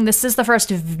owning, this is the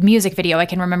first music video I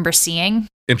can remember seeing.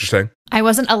 Interesting. I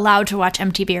wasn't allowed to watch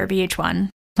MTV or VH1.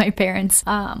 My parents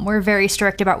were very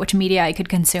strict about which media I could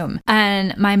consume.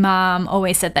 And my mom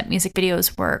always said that music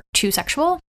videos were too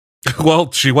sexual.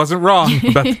 Well, she wasn't wrong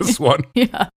about this one.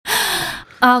 Yeah.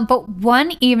 But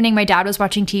one evening, my dad was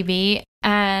watching TV,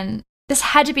 and this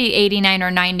had to be 89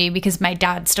 or 90 because my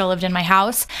dad still lived in my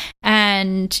house.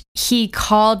 And he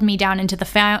called me down into the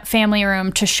family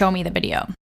room to show me the video.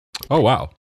 Oh,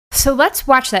 wow. So let's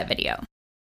watch that video.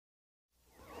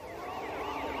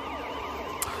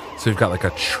 So we've got like a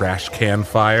trash can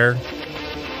fire.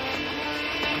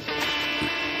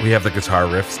 We have the guitar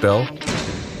riff still.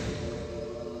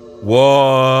 Whoa!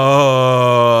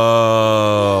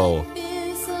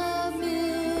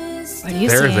 What are you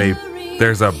seeing?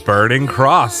 There's a burning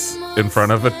cross in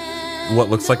front of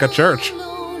what looks like a church.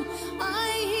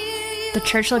 The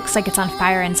church looks like it's on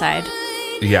fire inside.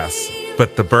 Yes,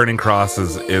 but the burning cross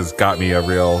is got me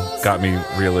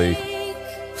really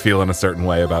feeling a certain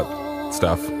way about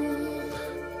stuff.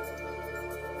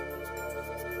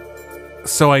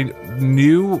 So I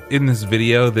knew in this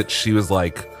video that she was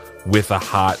like with a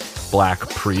hot black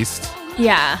priest.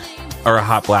 Yeah. Or a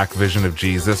hot black vision of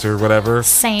Jesus or whatever.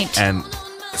 Saint. And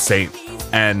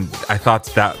I thought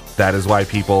that is why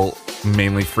people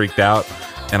mainly freaked out.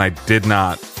 And I did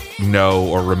not know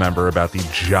or remember about the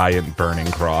giant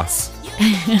burning cross.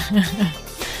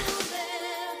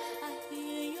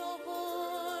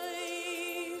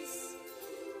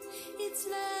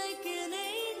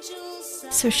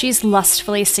 So she's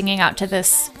lustfully singing out to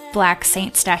this black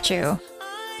saint statue.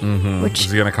 Mm-hmm. Which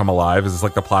is he gonna come alive? Is this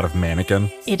like the plot of Mannequin?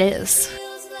 it is.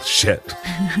 Shit.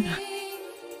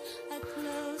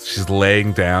 She's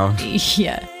laying down.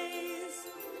 Yeah.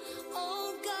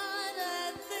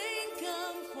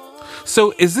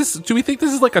 So do we think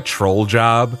this is like a troll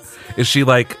job? Is she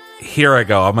like, here I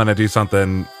go, I'm gonna do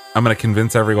something, I'm gonna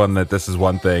convince everyone that this is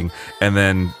one thing, and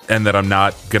that I'm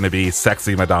not gonna be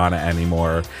sexy Madonna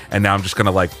anymore, and now I'm just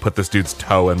gonna like put this dude's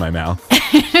toe in my mouth?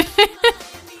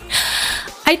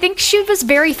 I think she was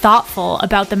very thoughtful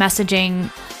about the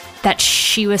messaging that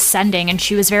she was sending, and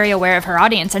she was very aware of her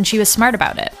audience, and she was smart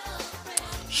about it.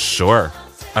 Sure.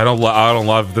 I don't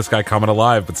love this guy coming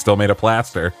alive, but still made a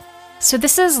plaster. So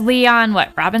this is Leon,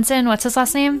 Robinson? What's his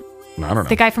last name? I don't know.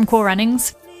 The guy from Cool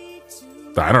Runnings?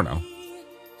 I don't know.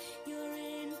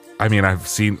 I mean, I've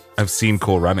seen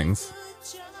Cool Runnings.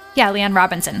 Yeah, Leon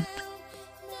Robinson.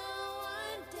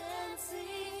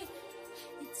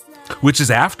 Which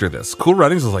is after this. Cool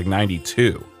Runnings was like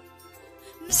 92.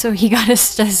 So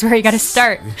this is where he got to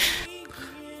start.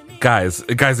 Guys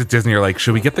at Disney are like,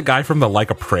 should we get the guy from the Like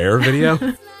a Prayer video?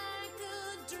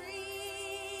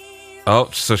 Oh,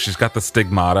 so she's got the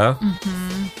stigmata.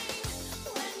 Mm-hmm.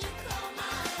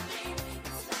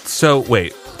 So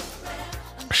wait,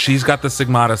 she's got the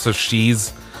stigmata, so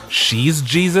she's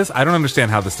Jesus? I don't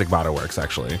understand how the stigmata works,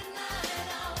 actually.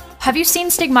 Have you seen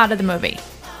Stigmata, the movie?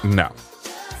 No.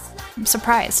 I'm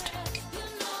surprised.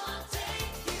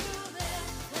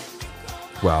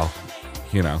 Well,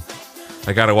 you know,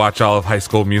 I gotta watch all of High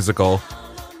School Musical.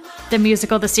 The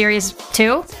musical, the series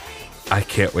 2? I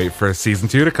can't wait for season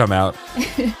 2 to come out.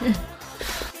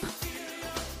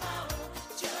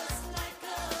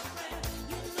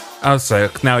 Oh, so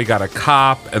now we got a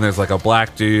cop, and there's like a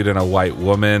black dude and a white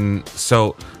woman.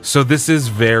 So this is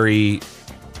very.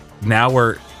 Now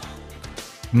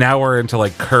we're into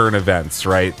like current events,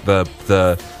 right?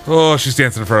 She's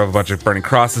dancing in front of a bunch of burning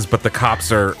crosses, but the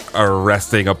cops are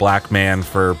arresting a black man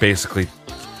for basically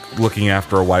looking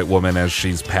after a white woman as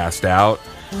she's passed out.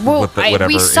 Well,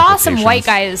 we saw some white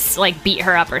implications. guys like beat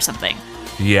her up or something.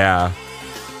 Yeah.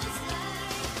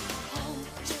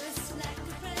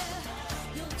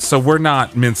 So we're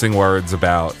not mincing words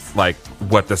about like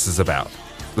what this is about.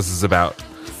 This is about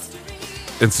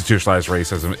institutionalized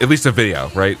racism. At least a video,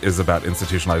 right, is about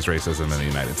institutionalized racism in the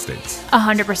United States.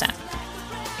 100%.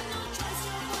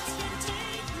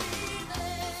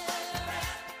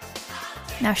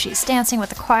 Now she's dancing with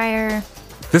the choir.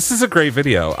 This is a great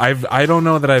video. I don't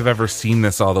know that I've ever seen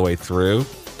this all the way through.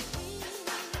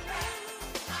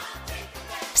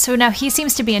 So now he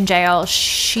seems to be in jail.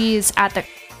 She's at the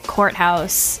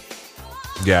courthouse.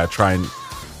 Yeah, trying.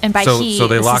 And by so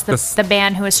they this lock is the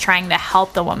band who is trying to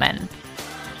help the woman.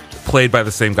 Played by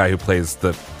the same guy who plays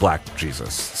the Black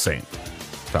Jesus Saint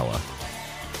fella.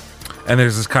 And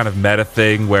there's this kind of meta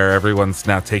thing where everyone's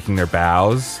now taking their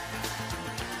bows.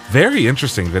 Very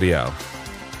interesting video.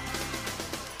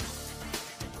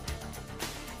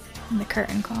 And the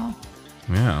curtain call.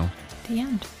 Yeah. The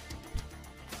end.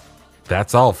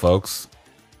 That's all, folks.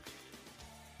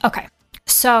 Okay.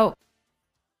 So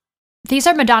these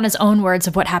are Madonna's own words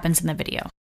of what happens in the video.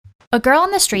 A girl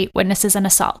on the street witnesses an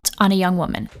assault on a young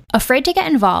woman. Afraid to get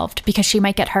involved because she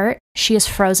might get hurt, she is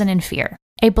frozen in fear.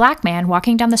 A black man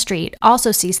walking down the street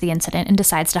also sees the incident and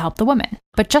decides to help the woman.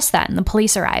 But just then, the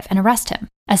police arrive and arrest him.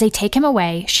 As they take him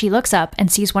away, she looks up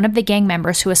and sees one of the gang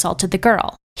members who assaulted the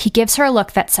girl. He gives her a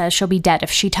look that says she'll be dead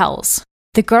if she tells.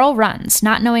 The girl runs,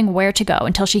 not knowing where to go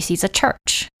until she sees a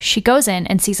church. She goes in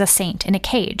and sees a saint in a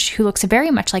cage who looks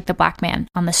very much like the black man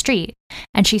on the street,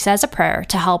 and she says a prayer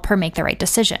to help her make the right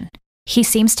decision. He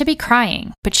seems to be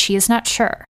crying, but she is not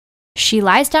sure. She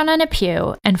lies down on a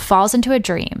pew and falls into a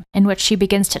dream in which she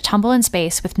begins to tumble in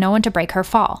space with no one to break her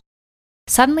fall.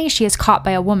 Suddenly, she is caught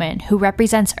by a woman who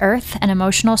represents earth and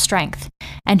emotional strength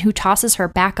and who tosses her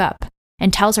back up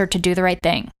and tells her to do the right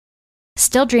thing.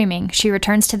 Still dreaming, she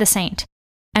returns to the saint,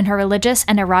 and her religious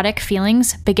and erotic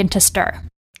feelings begin to stir.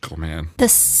 Oh, man. The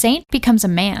saint becomes a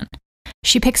man.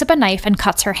 She picks up a knife and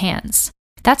cuts her hands.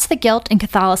 That's the guilt in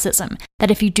Catholicism,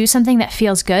 that if you do something that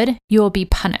feels good, you will be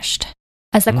punished.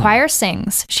 As the choir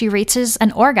sings, she reaches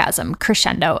an orgasm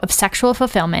crescendo of sexual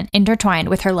fulfillment intertwined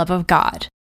with her love of God.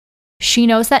 She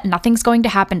knows that nothing's going to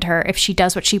happen to her if she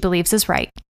does what she believes is right.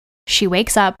 She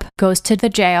wakes up, goes to the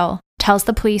jail, tells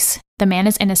the police the man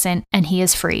is innocent and he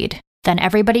is freed. Then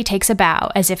everybody takes a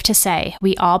bow as if to say,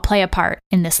 we all play a part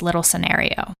in this little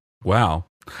scenario. Wow.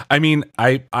 I mean,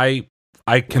 I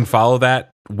can follow that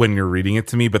when you're reading it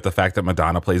to me, but the fact that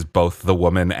Madonna plays both the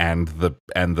woman and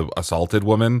the assaulted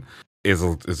woman is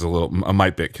a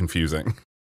mite bit confusing.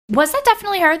 Was that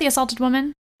definitely her, the assaulted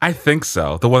woman? I think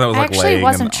so. The one that was I like actually laying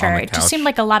wasn't on sure. the It just couch. seemed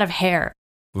like a lot of hair.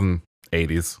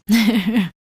 80s.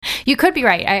 You could be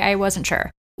right. I wasn't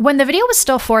sure. When the video was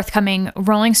still forthcoming,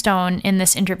 Rolling Stone, in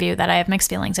this interview that I have mixed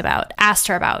feelings about, asked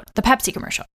her about the Pepsi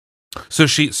commercial. So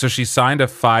she signed a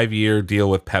 5-year deal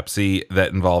with Pepsi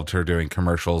that involved her doing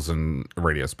commercials and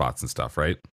radio spots and stuff,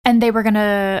 right? And they were going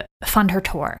to fund her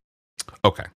tour.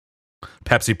 Okay.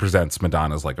 Pepsi presents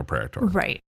Madonna's Like a Prayer tour.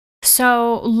 Right.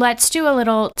 So let's do a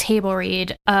little table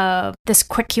read of this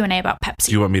quick Q&A about Pepsi.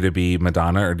 Do you want me to be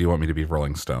Madonna or do you want me to be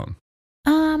Rolling Stone?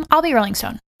 I'll be Rolling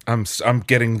Stone. I'm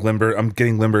getting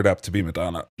limbered up to be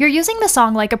Madonna. You're using the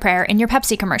song Like a Prayer in your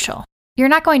Pepsi commercial. You're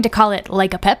not going to call it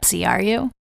Like a Pepsi, are you?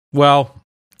 Well,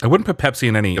 I wouldn't put Pepsi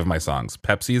in any of my songs.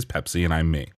 Pepsi is Pepsi and I'm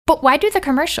me. But why do the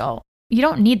commercial? You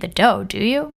don't need the dough, do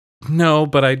you? No,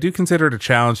 but I do consider it a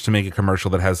challenge to make a commercial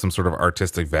that has some sort of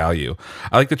artistic value.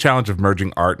 I like the challenge of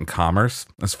merging art and commerce.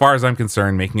 As far as I'm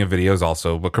concerned, making a video is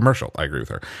also a commercial. I agree with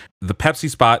her. The Pepsi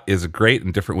spot is a great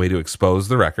and different way to expose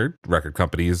the record. Record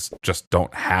companies just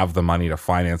don't have the money to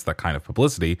finance that kind of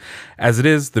publicity. As it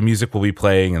is, the music will be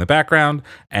playing in the background,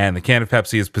 and the can of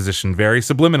Pepsi is positioned very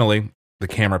subliminally. The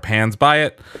camera pans by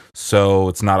it, so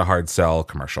it's not a hard sell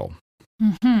commercial.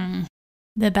 Mm-hmm.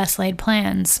 The best laid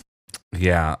plans.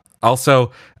 Yeah.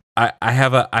 Also, I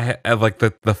have like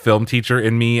the film teacher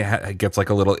in me gets like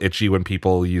a little itchy when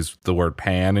people use the word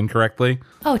pan incorrectly.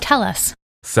 Oh, tell us.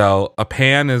 So a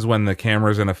pan is when the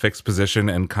camera's in a fixed position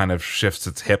and kind of shifts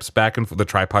its hips back and the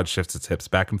tripod shifts its hips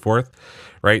back and forth,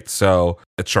 right? So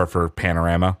it's short for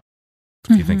panorama,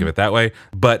 if you think of it that way.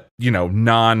 But,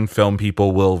 non-film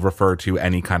people will refer to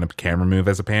any kind of camera move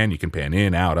as a pan. You can pan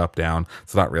in, out, up, down.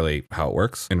 It's not really how it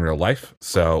works in real life.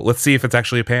 So let's see if it's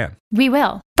actually a pan. We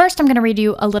will. First, I'm going to read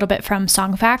you a little bit from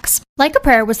Song Facts. Like a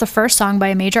Prayer was the first song by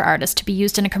a major artist to be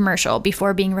used in a commercial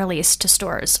before being released to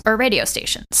stores or radio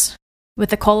stations. With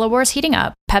the cola wars heating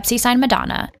up, Pepsi signed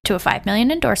Madonna to a $5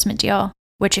 million endorsement deal,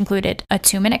 which included a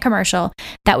 2-minute commercial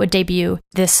that would debut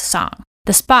this song.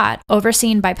 The spot,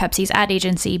 overseen by Pepsi's ad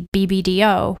agency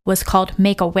BBDO, was called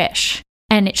Make a Wish,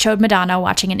 and it showed Madonna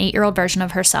watching an 8-year-old version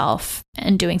of herself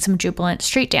and doing some jubilant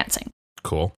street dancing.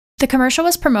 Cool. The commercial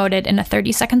was promoted in a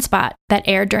 30-second spot that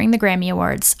aired during the Grammy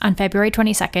Awards on February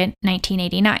 22nd,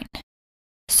 1989.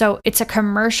 So it's a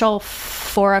commercial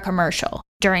for a commercial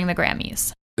during the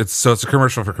Grammys. It's a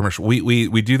commercial for commercial.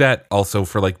 We do that also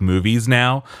for like movies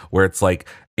now, where it's like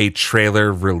a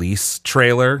trailer release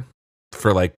trailer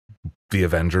for like the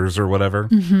Avengers or whatever.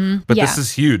 But This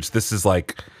is huge. This is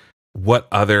like, what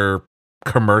other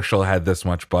commercial had this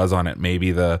much buzz on it?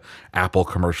 Maybe the Apple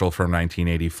commercial from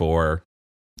 1984.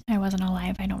 I wasn't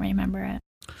alive. I don't remember it.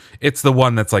 It's the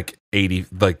one that's like the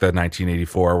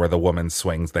 1984 where the woman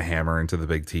swings the hammer into the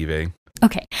big TV.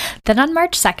 Okay. Then on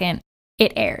March 2nd,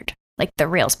 it aired, like the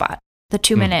real spot. The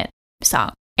 2-minute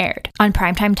song aired on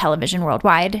primetime television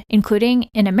worldwide, including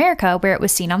in America, where it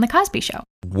was seen on The Cosby Show.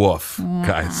 Woof,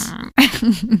 guys.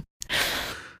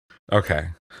 Okay.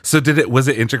 So was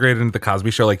it integrated into The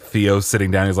Cosby Show? Like Theo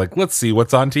sitting down, he's like, let's see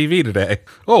what's on TV today.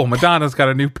 Oh, Madonna's got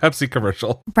a new Pepsi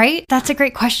commercial. Right? That's a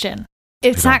great question.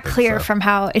 It's not clear from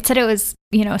how it said it was,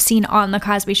 seen on The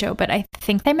Cosby Show, but I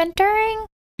think they meant during.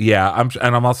 Yeah,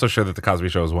 I'm also sure that The Cosby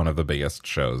Show is one of the biggest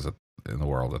shows in the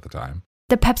world at the time.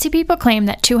 The Pepsi people claim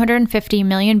that 250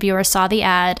 million viewers saw the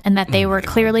ad and that they were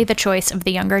clearly the choice of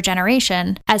the younger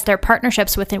generation, as their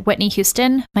partnerships with Whitney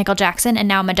Houston, Michael Jackson, and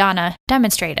now Madonna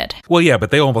demonstrated. Well, yeah,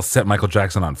 but they almost set Michael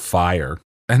Jackson on fire.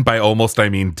 And by almost, I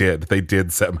mean did. They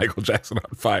did set Michael Jackson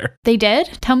on fire. They did?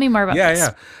 Tell me more about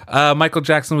this. Yeah. Michael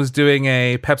Jackson was doing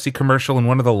a Pepsi commercial and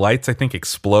one of the lights, I think,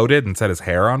 exploded and set his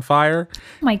hair on fire.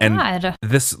 Oh my God.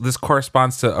 This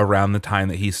corresponds to around the time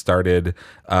that he started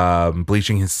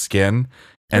bleaching his skin.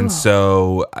 And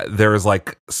so there was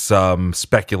like some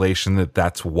speculation that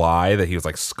that's why, that he was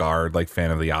like scarred, like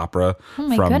Phantom of the Opera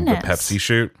from the Pepsi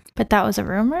shoot. But that was a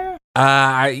rumor?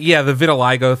 Yeah, the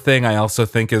vitiligo thing I also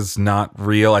think is not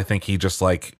real. I think he just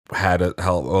like had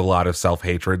a lot of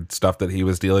self-hatred stuff that he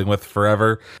was dealing with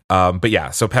forever. But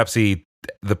yeah, so the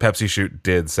Pepsi shoot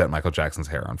did set Michael Jackson's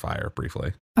hair on fire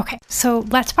briefly. Okay, so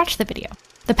let's watch the video.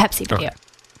 The Pepsi video. Okay.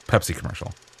 Pepsi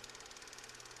commercial.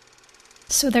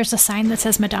 So there's a sign that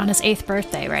says Madonna's 8th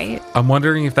birthday, right? I'm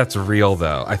wondering if that's real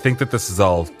though. I think that this is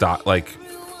all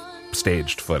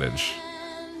staged footage.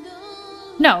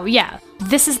 No, yeah.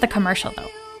 This is the commercial, though.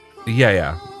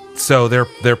 Yeah. So they're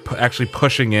actually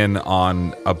pushing in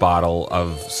on a bottle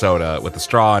of soda with a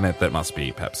straw in it that must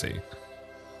be Pepsi.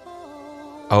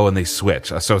 Oh, and they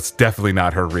switch. So it's definitely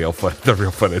not the real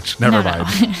footage. Never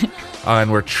mind.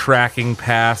 And we're tracking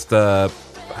past a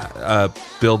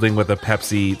building with a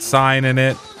Pepsi sign in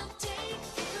it.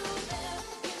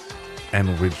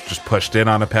 And we've just pushed in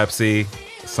on a Pepsi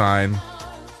sign.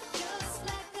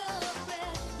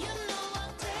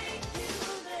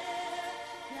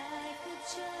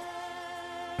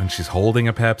 And she's holding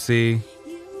a Pepsi.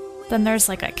 Then there's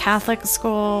like a Catholic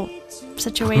school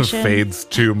situation. Fades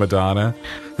to Madonna.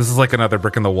 This is like another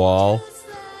brick in the wall.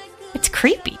 It's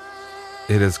creepy.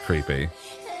 It is creepy.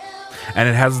 And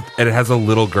it has a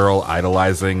little girl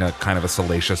idolizing a kind of a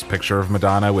salacious picture of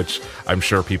Madonna, which I'm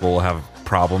sure people will have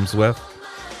problems with.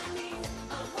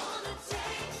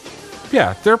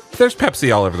 Yeah, there's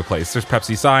Pepsi all over the place. There's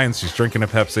Pepsi signs. She's drinking a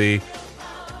Pepsi.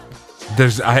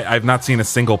 I've not seen a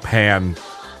single pan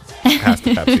past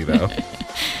the Pepsi though.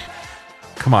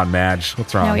 Come on, Madge.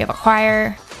 What's wrong? Now we have a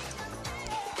choir.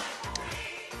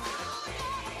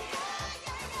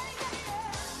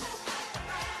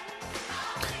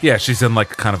 Yeah, she's in like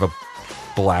kind of a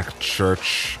black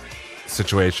church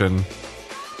situation.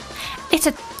 It's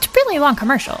a really long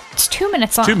commercial. It's 2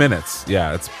 minutes long. 2 minutes.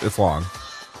 Yeah, it's long.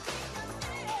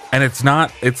 And it's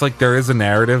like there is a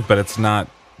narrative, but it's not,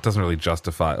 doesn't really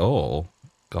justify. Oh,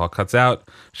 it all cuts out.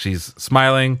 She's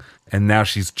smiling, and now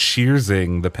she's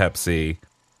cheersing the Pepsi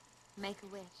Make a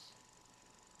wish.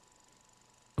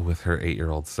 with her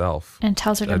 8-year-old self. And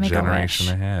tells her to A make a generation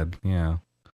wish. ahead. Yeah.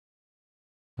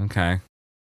 Okay.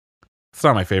 It's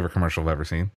not my favorite commercial I've ever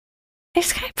seen.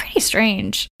 It's kind of pretty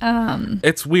strange.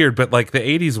 It's weird, but like the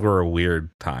 80s were a weird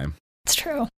time. It's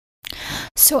true.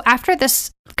 So after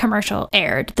this commercial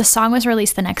aired, the song was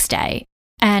released the next day.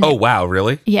 And Oh, wow,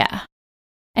 really? yeah.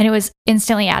 And it was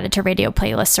instantly added to radio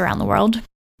playlists around the world.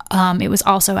 It was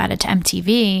also added to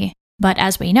MTV. But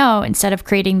as we know, instead of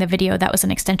creating the video that was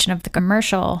an extension of the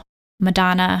commercial,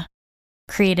 Madonna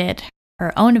created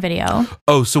her own video.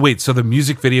 Oh, so wait, so the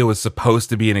music video was supposed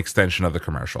to be an extension of the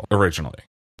commercial originally.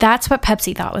 That's what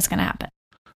Pepsi thought was going to happen.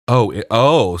 Oh,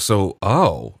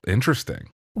 interesting.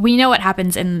 We know what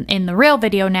happens in the real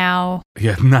video now.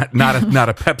 Yeah, not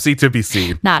a Pepsi to be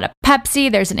seen. Not a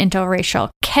Pepsi. There's an interracial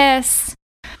kiss.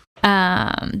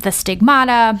 The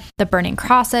stigmata, the burning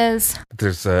crosses.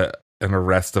 There's an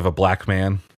arrest of a black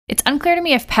man. It's unclear to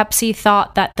me if Pepsi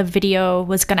thought that the video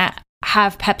was going to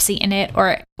have Pepsi in it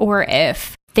or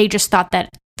if they just thought that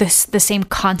the same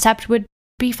concept would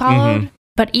be followed. Mhm.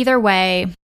 But either way,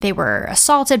 they were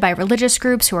assaulted by religious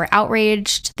groups who were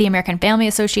outraged. The American Family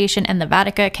Association and the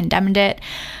Vatican condemned it.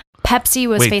 Pepsi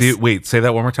was Wait, say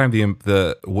that one more time.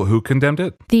 The who condemned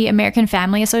it? the American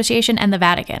Family Association and the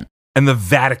Vatican. And the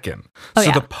Vatican. Oh, So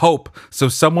yeah. the Pope. So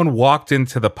someone walked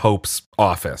into the Pope's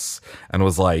office and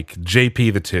was like,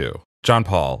 JP the 2, John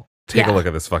Paul, take a Yeah. look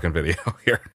at this fucking video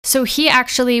here. So he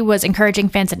actually was encouraging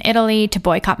fans in Italy to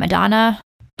boycott Madonna.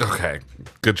 Okay.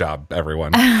 Good job,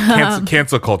 everyone.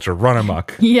 Cancel culture. Run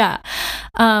amok. Yeah.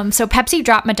 So Pepsi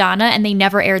dropped Madonna and they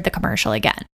never aired the commercial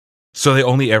again. So they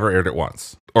only ever aired it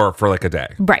once or for like a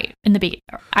day. Right. In the beginning.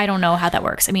 I don't know how that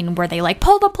works. I mean, were they like,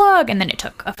 pull the plug? And then it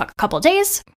took a couple of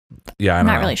days? Yeah, I I'm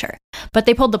don't not know. really sure. But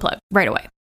they pulled the plug right away.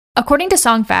 According to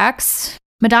Songfacts,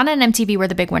 Madonna and MTV were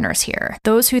the big winners here.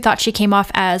 Those who thought she came off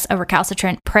as a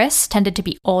recalcitrant priss tended to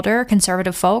be older,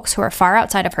 conservative folks who are far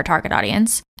outside of her target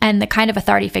audience. And the kind of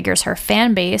authority figures her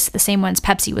fan base, the same ones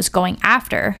Pepsi was going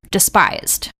after,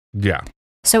 despised. Yeah.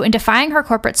 So in defying her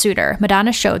corporate suitor,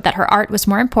 Madonna showed that her art was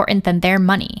more important than their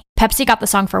money. Pepsi got the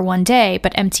song for one day,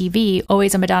 but MTV,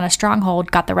 always a Madonna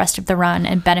stronghold, got the rest of the run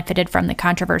and benefited from the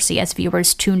controversy as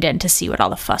viewers tuned in to see what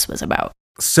all the fuss was about.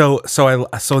 So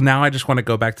now I just want to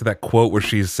go back to that quote where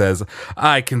she says,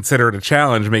 I consider it a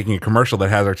challenge making a commercial that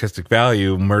has artistic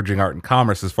value, merging art and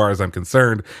commerce. As far as I'm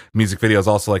concerned, music video is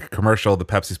also like a commercial. The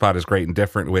Pepsi spot is great and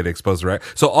different way to expose the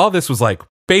So all this was like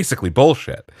basically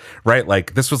bullshit, right?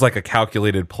 Like this was like a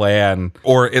calculated plan,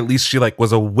 or at least she like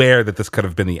was aware that this could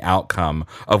have been the outcome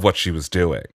of what she was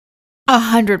doing.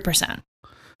 100%.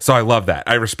 So I love that.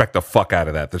 I respect the fuck out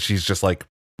of that she's just like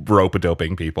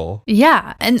rope-a-doping people.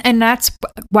 Yeah, and that's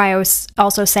why I was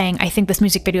also saying I think this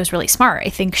music video is really smart. I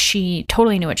think she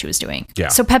totally knew what she was doing. Yeah.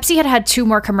 So Pepsi had 2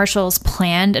 more commercials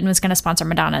planned and was going to sponsor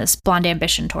Madonna's Blonde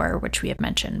Ambition tour, which we have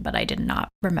mentioned, but I did not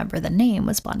remember the name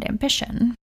was Blonde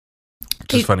Ambition.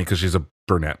 Which is funny because she's a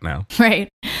brunette now. Right.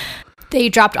 They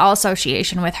dropped all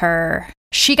association with her.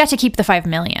 She got to keep the $5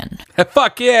 million.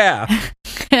 Fuck yeah.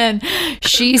 And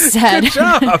she said, Good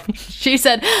job. she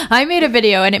said, I made a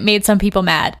video and it made some people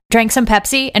mad. Drank some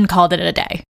Pepsi and called it a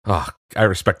day. Oh, I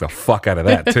respect the fuck out of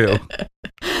that too.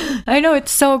 I know,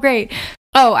 it's so great.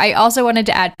 Oh, I also wanted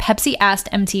to add Pepsi asked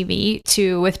MTV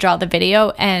to withdraw the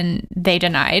video and they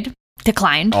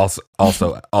declined. Also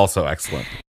excellent.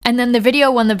 And then the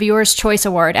video won the Viewer's Choice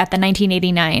Award at the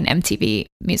 1989 MTV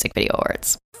Music Video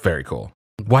Awards. Very cool.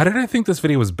 Why did I think this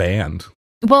video was banned?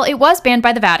 Well, it was banned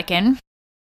by the Vatican,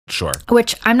 Sure.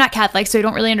 which I'm not Catholic, so I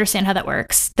don't really understand how that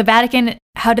works. The Vatican,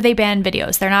 how do they ban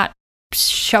videos? They're not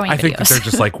showing I videos. think that they're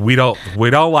just like, we don't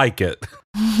like it.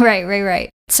 Right.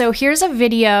 So here's a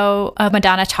video of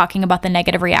Madonna talking about the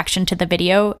negative reaction to the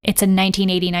video. It's a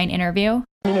 1989 interview.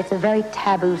 I mean, it's a very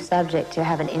taboo subject to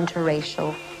have an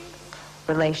interracial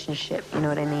relationship, you know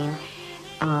what I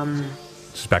mean?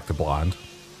 Just back to Blonde.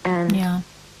 And Yeah.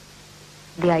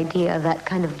 the idea of that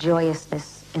kind of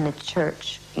joyousness in the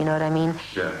church, you know what I mean?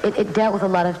 It dealt with a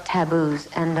lot of taboos,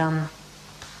 and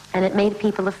it made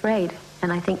people afraid.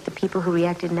 And I think the people who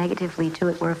reacted negatively to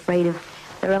it were afraid of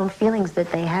their own feelings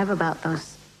that they have about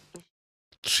those.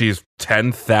 She's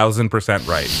 10,000%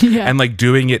 right. Yeah. And like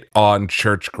doing it on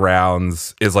church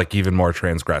grounds is like even more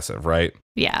transgressive, right?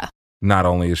 Yeah. Not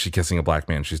only is she kissing a black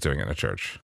man, she's doing it in a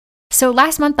church. So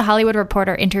last month, The Hollywood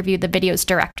Reporter interviewed the video's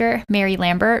director, Mary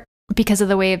Lambert, because of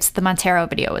the waves the Montero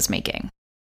video was making.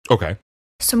 Okay.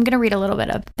 So I'm going to read a little bit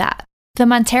of that. The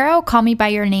Montero Call Me By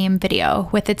Your Name video,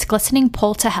 with its glistening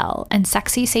pull to hell and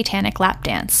sexy satanic lap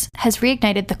dance, has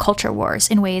reignited the culture wars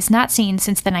in ways not seen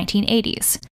since the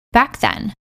 1980s. Back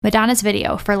then, Madonna's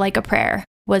video for Like a Prayer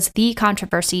was the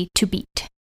controversy to beat.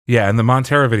 Yeah, and the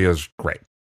Montero video is great.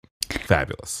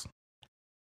 Fabulous.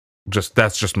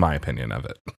 That's just my opinion of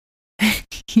it.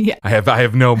 Yeah. I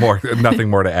have nothing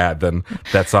more to add than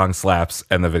that song slaps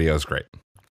and the video is great.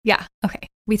 Yeah, okay.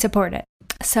 We support it.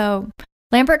 So,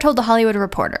 Lambert told The Hollywood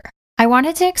Reporter, I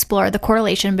wanted to explore the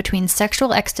correlation between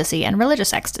sexual ecstasy and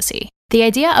religious ecstasy. The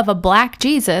idea of a black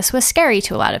Jesus was scary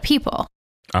to a lot of people.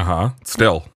 Uh-huh.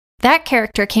 Still. That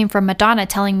character came from Madonna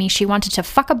telling me she wanted to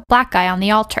fuck a black guy on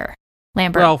the altar,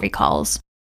 Lambert recalls.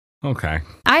 Okay.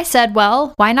 I said,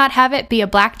 well, why not have it be a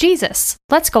black Jesus?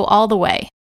 Let's go all the way.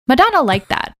 Madonna liked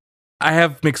that. I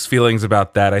have mixed feelings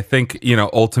about that. I think,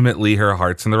 ultimately her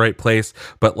heart's in the right place,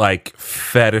 but like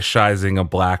fetishizing a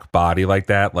black body like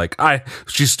that,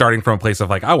 she's starting from a place of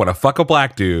like, I want to fuck a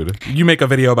black dude. You make a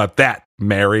video about that,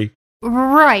 Mary.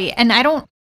 Right. And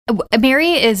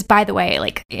Mary is, by the way,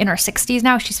 like in her 60s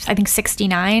now. She's, I think,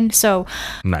 69. So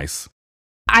nice.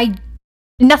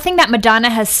 Nothing that Madonna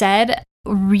has said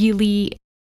really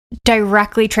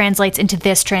directly translates into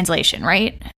this translation,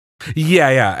 right?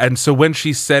 Yeah. And so when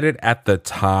she said it at the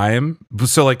time,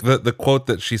 so like the quote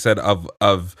that she said of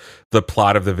the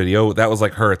plot of the video, that was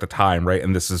like her at the time, right?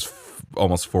 And this is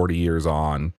almost 40 years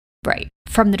on. Right.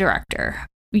 From the director.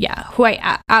 Yeah. Who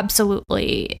I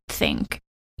absolutely think,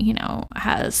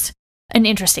 has an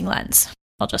interesting lens.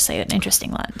 I'll just say an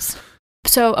interesting lens.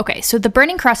 So the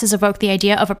burning crosses evoke the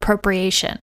idea of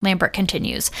appropriation. Lambert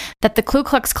continues, that the Ku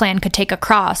Klux Klan could take a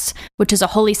cross, which is a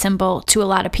holy symbol to a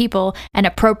lot of people, and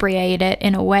appropriate it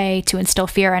in a way to instill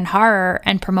fear and horror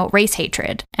and promote race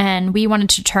hatred. And we wanted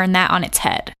to turn that on its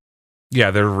head.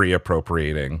 Yeah, they're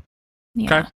reappropriating.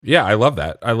 Yeah. Okay. Yeah, I love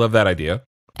that. I love that idea.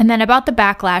 And then about the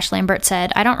backlash, Lambert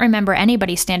said, I don't remember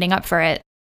anybody standing up for it,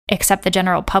 except the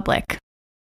general public.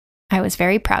 I was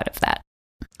very proud of that.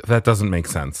 That doesn't make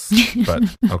sense, but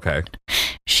okay.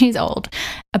 She's old.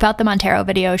 About the Montero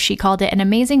video, she called it an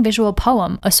amazing visual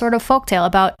poem, a sort of folktale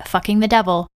about fucking the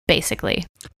devil, basically.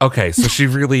 Okay, so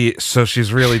she's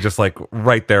really just like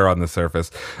right there on the surface.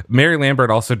 Mary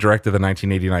Lambert also directed the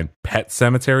 1989 Pet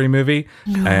Sematary movie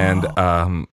and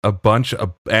and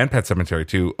Pet Sematary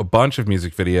too, a bunch of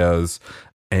music videos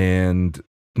and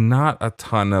not a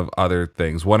ton of other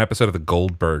things. One episode of The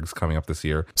Goldbergs coming up this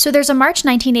year. So there's a March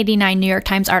 1989 New York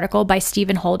Times article by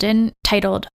Stephen Holden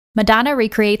titled, Madonna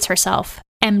recreates herself,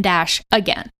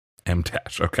 again.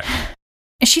 Okay.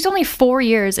 She's only 4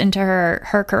 years into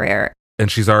her career. And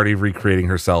she's already recreating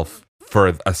herself for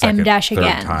a second, third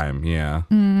again. time. Yeah.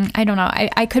 I don't know.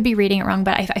 I could be reading it wrong,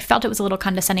 but I felt it was a little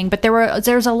condescending. But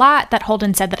there's a lot that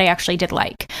Holden said that I actually did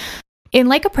like. In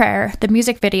Like a Prayer, the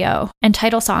music video and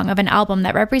title song of an album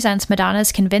that represents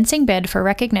Madonna's convincing bid for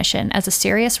recognition as a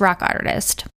serious rock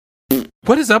artist.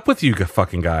 What is up with you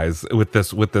fucking guys with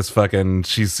this fucking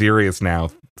she's serious now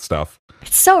stuff?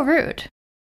 It's so rude.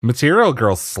 Material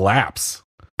Girl slaps.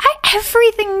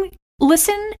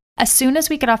 Listen, as soon as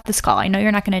we get off this call, I know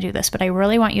you're not going to do this, but I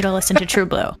really want you to listen to True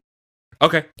Blue.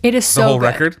 Okay. It is so the whole good.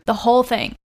 record? The whole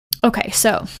thing. Okay,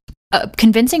 so a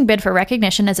convincing bid for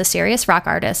recognition as a serious rock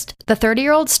artist, the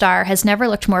 30-year-old star has never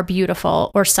looked more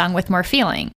beautiful or sung with more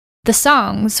feeling. The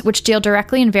songs, which deal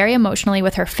directly and very emotionally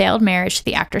with her failed marriage to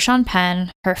the actor Sean Penn,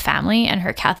 her family, and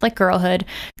her Catholic girlhood,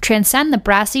 transcend the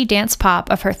brassy dance pop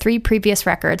of her 3 previous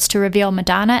records to reveal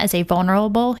Madonna as a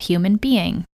vulnerable human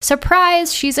being.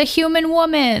 Surprise, she's a human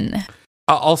woman.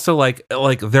 Also, like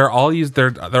they're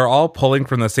all pulling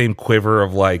from the same quiver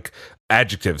of like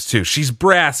adjectives too. She's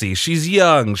brassy, she's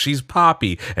young, she's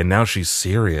poppy, and now she's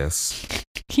serious.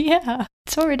 Yeah,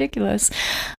 so ridiculous.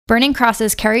 Burning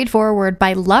Crosses carried forward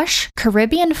by lush,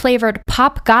 Caribbean-flavored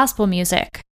pop gospel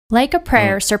music. Like a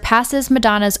Prayer surpasses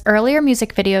Madonna's earlier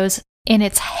music videos in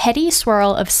its heady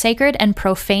swirl of sacred and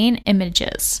profane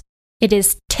images. It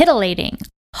is titillating,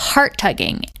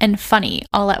 heart-tugging, and funny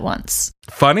all at once.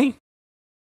 Funny?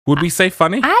 Would we say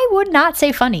funny? I would not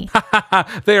say funny.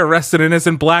 They arrested an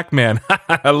innocent black man.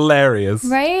 Hilarious.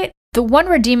 Right? The one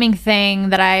redeeming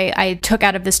thing that I took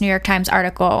out of this New York Times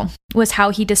article was how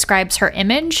he describes her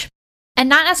image. And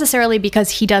not necessarily because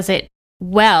he does it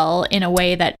well in a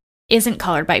way that isn't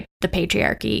colored by the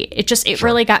patriarchy. It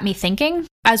really got me thinking.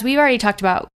 As we've already talked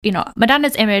about,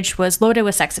 Madonna's image was loaded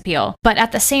with sex appeal. But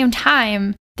at the same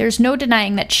time, there's no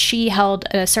denying that she held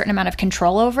a certain amount of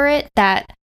control over it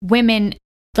that women,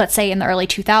 let's say in the early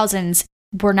 2000s,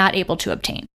 were not able to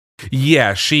obtain.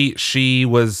 Yeah, she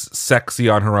was sexy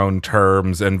on her own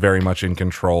terms and very much in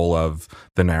control of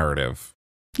the narrative.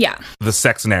 Yeah. The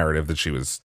sex narrative that she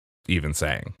was even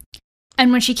saying.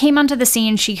 And when she came onto the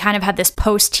scene, she kind of had this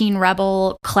post-teen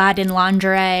rebel clad in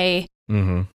lingerie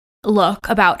look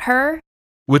about her.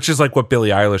 Which is like what Billie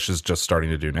Eilish is just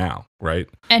starting to do now, right?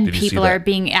 And Did you see people that? are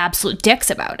being absolute dicks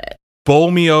about it.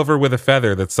 Bowl me over with a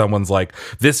feather that someone's like,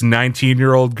 this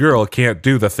 19-year-old girl can't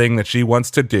do the thing that she wants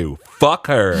to do. Fuck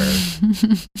her.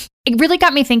 It really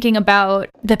got me thinking about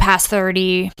the past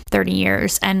 30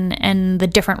 years and the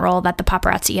different role that the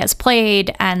paparazzi has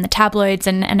played and the tabloids.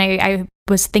 And I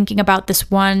was thinking about this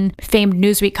one famed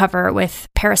Newsweek cover with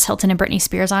Paris Hilton and Britney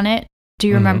Spears on it. Do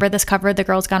you remember this cover, The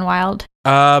Girls Gone Wild?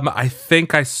 I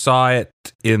think I saw it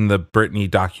in the Britney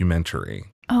documentary.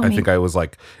 Oh, I think it was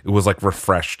like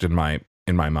refreshed in my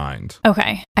mind.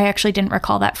 Okay. I actually didn't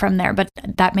recall that from there, but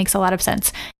that makes a lot of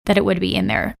sense that it would be in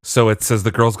there. So it says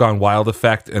The Girls Gone Wild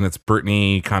effect, and it's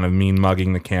Britney kind of mean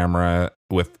mugging the camera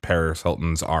with Paris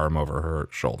Hilton's arm over her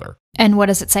shoulder. And what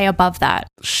does it say above that?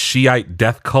 Shiite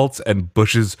death cults and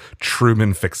Bush's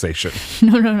Truman fixation.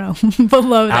 No.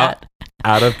 Below that.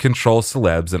 Out of control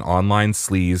celebs and online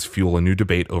sleaze fuel a new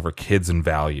debate over kids and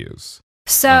values.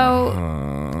 So,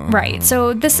 right.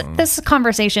 So this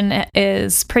conversation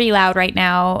is pretty loud right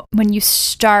now. When you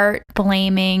start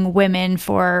blaming women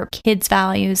for kids'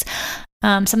 values,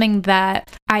 something that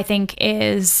I think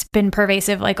is been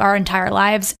pervasive like our entire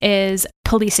lives is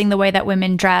policing the way that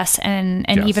women dress and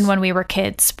Yes. even when we were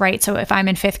kids, right? So if I'm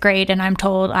in 5th grade and I'm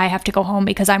told I have to go home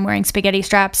because I'm wearing spaghetti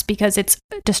straps because it's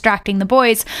distracting the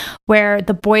boys, where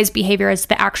the boys' behavior is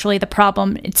actually the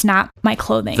problem, it's not my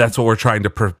clothing. That's what we're trying to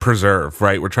preserve,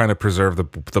 right? We're trying to preserve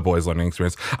the boys' learning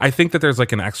experience. I think that there's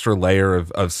like an extra layer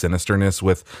of sinisterness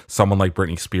with someone like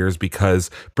Britney Spears, because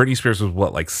Britney Spears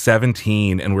was like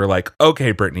 17, and we're like,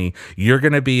 okay, Britney, you're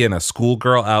going to be in a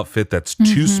schoolgirl outfit that's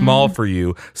too small for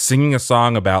you, singing a song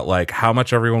about like how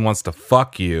much everyone wants to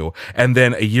fuck you. And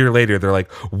then a year later, they're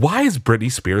like, why is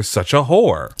Britney Spears such a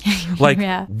whore? Like,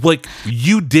 Yeah. like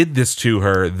you did this to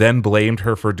her, then blamed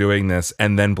her for doing this,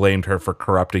 and then blamed her for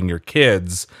corrupting your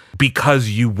kids because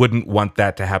you wouldn't want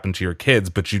that to happen to your kids,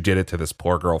 but you did it to this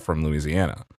poor girl from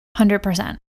Louisiana.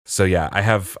 100%. So yeah, I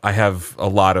have a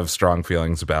lot of strong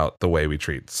feelings about the way we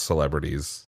treat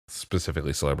celebrities,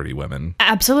 specifically celebrity women.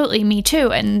 Absolutely, me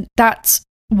too. And that's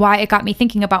why it got me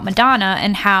thinking about Madonna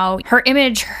and how her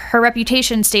image, her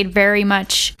reputation stayed very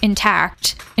much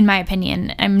intact, in my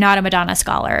opinion. I'm not a Madonna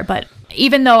scholar, but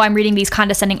even though I'm reading these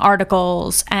condescending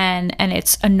articles and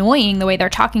it's annoying the way they're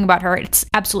talking about her, it's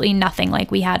absolutely nothing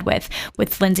like we had with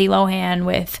Lindsay Lohan,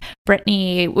 with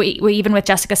Britney, we even with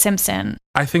Jessica Simpson.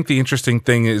 I think the interesting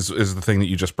thing is the thing that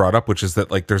you just brought up, which is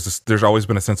that like there's always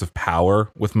been a sense of power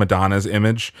with Madonna's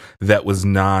image that was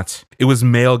not, it was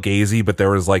male gazy, but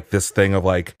there was like this thing of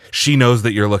like, she knows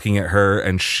that you're looking at her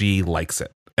and she likes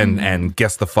it. And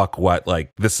guess the fuck what, like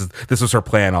this was her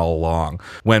plan all along.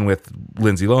 When with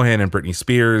Lindsay Lohan and Britney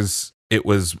Spears,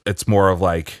 it's more of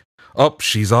like, oh,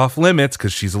 she's off limits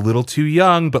because she's a little too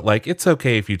young, but like it's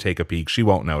okay if you take a peek, she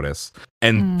won't notice.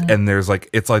 And there's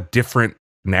like, it's a different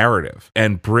narrative.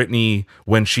 And Britney,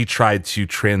 when she tried to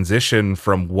transition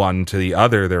from one to the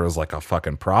other, there was like a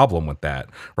fucking problem with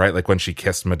that, right? Like when she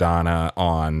kissed Madonna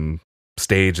on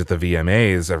stage at the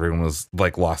VMAs, everyone was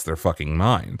like lost their fucking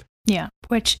mind. Yeah,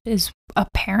 which is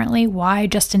apparently why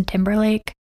Justin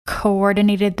Timberlake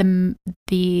coordinated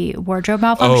the wardrobe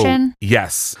malfunction. Oh,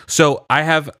 yes. So I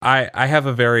have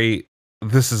a very,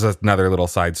 this is another little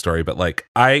side story, but like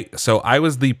I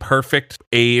was the perfect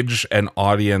age and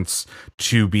audience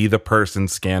to be the person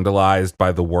scandalized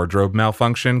by the wardrobe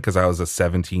malfunction because I was a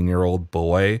 17-year-old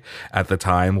boy at the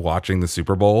time watching the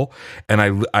Super Bowl,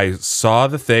 and I saw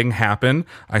the thing happen.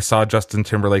 I saw Justin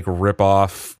Timberlake rip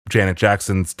off Janet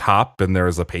Jackson's top and there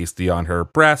was a pasty on her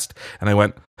breast, and I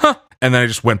went, huh. And then I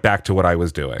just went back to what I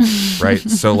was doing, right?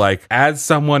 So like as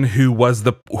someone who was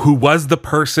the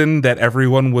person that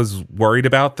everyone was worried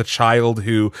about, the child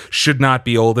who should not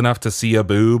be old enough to see a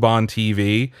boob on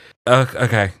TV.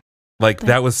 Okay. Like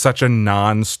that was such a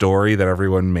non-story that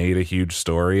everyone made a huge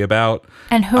story about.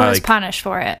 And who was punished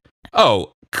for it?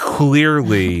 Oh,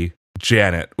 clearly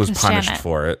Janet was It's punished Janet.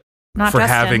 for it. Not for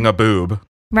Justin. having a boob.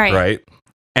 Right. Right.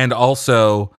 And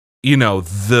also, you know,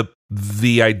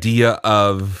 the idea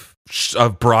of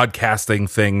broadcasting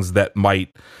things that might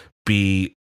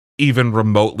be even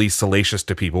remotely salacious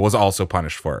to people was also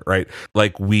punished for it, right?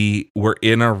 Like we were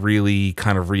in a really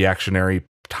kind of reactionary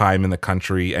time in the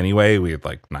country anyway. We had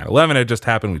like 9/11 had just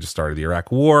happened. We just started the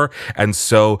Iraq War. And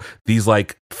so these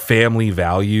like family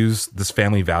values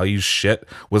shit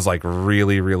was like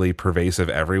really, really pervasive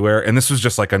everywhere. And this was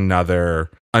just like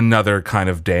another kind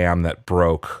of dam that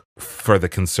broke for the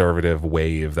conservative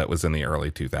wave that was in the early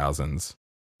 2000s.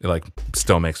 It like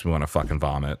still makes me want to fucking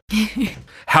vomit.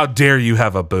 How dare you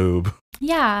have a boob?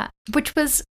 Yeah, which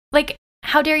was like,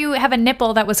 how dare you have a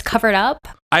nipple that was covered up?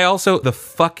 I also,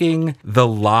 the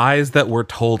lies that were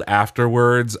told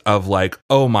afterwards of like,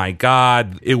 oh my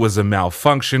God, it was a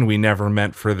malfunction. We never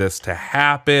meant for this to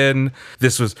happen.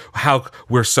 This was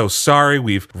we're so sorry.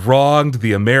 We've wronged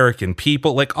the American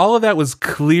people. Like all of that was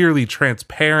clearly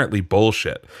transparently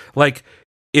bullshit. Like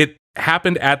it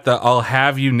happened at the I'll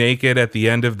have you naked at the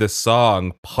end of the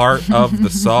song part of the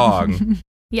song.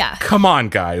 Yeah. Come on,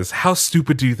 guys. How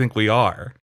stupid do you think we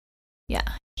are? Yeah.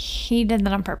 He did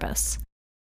that on purpose.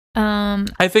 I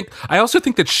also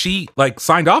think that she like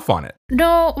signed off on it.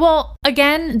 No, well,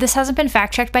 again, this hasn't been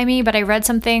fact checked by me, but I read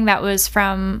something that was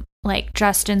from like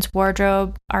Justin's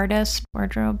wardrobe artist,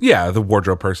 Yeah, the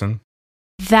wardrobe person.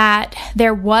 That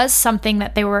there was something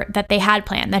that they had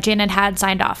planned, that Janet had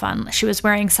signed off on. She was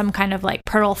wearing some kind of like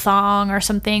pearl thong or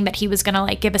something that he was gonna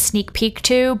like give a sneak peek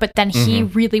to, but then he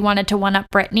really wanted to one up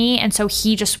Britney, and so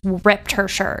he just ripped her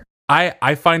shirt.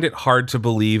 I find it hard to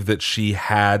believe that she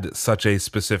had such a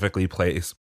specifically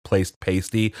placed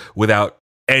pasty without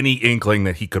any inkling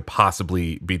that he could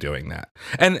possibly be doing that.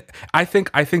 And I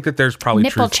think that there's probably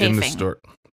Nipple truth in the chafing. story.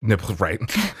 Nipple, right?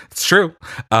 It's true.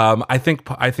 I think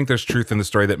there's truth in the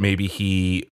story that maybe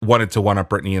he wanted to one up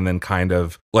Britney and then kind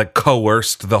of like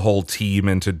coerced the whole team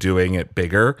into doing it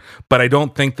bigger. But I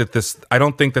don't think that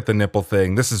the nipple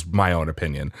thing, this is my own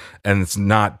opinion, and it's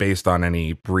not based on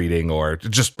any breeding or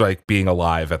just like being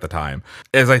alive at the time,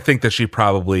 as I think that she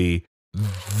probably,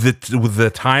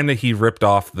 the time that he ripped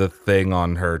off the thing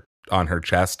on her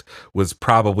chest was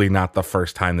probably not the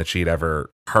first time that she'd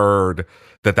ever heard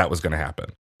that was going to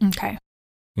happen. Okay.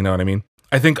 You know what I mean?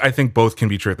 I think both can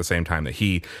be true at the same time, that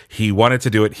he wanted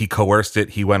to do it, he coerced it,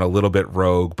 he went a little bit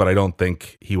rogue, but I don't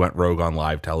think he went rogue on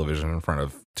live television in front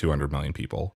of 200 million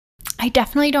people. I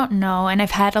definitely don't know, and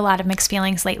I've had a lot of mixed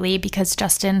feelings lately because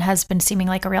Justin has been seeming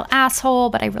like a real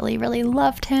asshole, but I really, really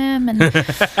loved him, and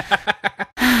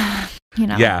you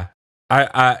know. Yeah.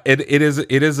 It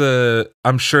is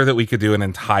I'm sure that we could do an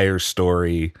entire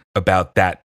story about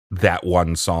that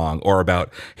one song, or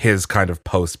about his kind of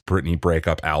post Britney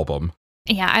breakup album.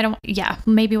 Yeah,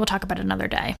 maybe we'll talk about it another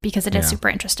day because it is super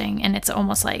interesting, and it's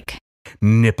almost like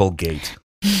Nipplegate.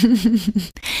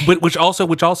 But which also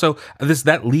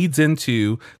that leads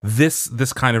into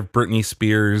this kind of Britney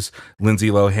Spears, Lindsay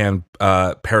Lohan,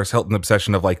 Paris Hilton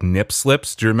obsession of like nip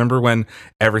slips. Do you remember when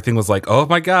everything was like, oh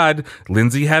my God,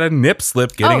 Lindsay had a nip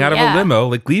slip getting out of a limo?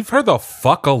 Like, leave her the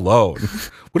fuck alone.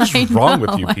 What is wrong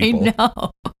with you people? I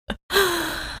know.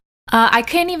 I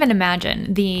can't even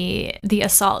imagine the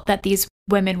assault that these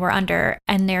women were under,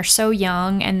 and they're so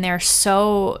young and they're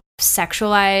so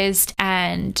sexualized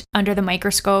and under the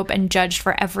microscope and judged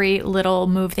for every little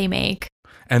move they make.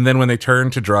 And then when they turn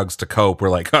to drugs to cope,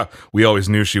 we're like, we always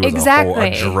knew she was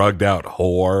a drugged out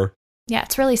whore. Yeah,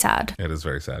 it's really sad. It is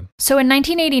very sad. So in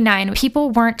 1989, people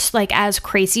weren't like as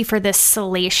crazy for this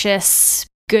salacious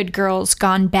good girls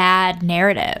gone bad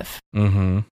narrative.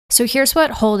 Mm-hmm. So here's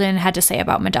what Holden had to say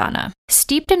about Madonna.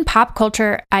 Steeped in pop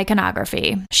culture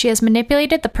iconography, she has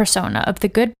manipulated the persona of the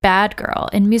good bad girl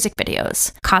in music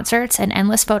videos, concerts, and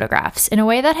endless photographs in a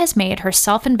way that has made her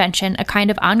self-invention a kind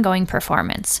of ongoing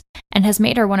performance, and has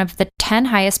made her one of the 10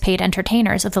 highest paid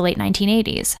entertainers of the late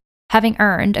 1980s, having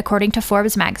earned, according to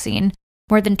Forbes magazine,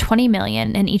 more than $20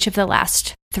 million in each of the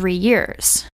last 3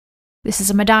 years. This is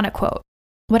a Madonna quote.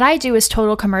 What I do is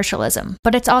total commercialism,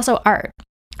 but it's also art.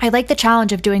 I like the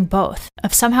challenge of doing both,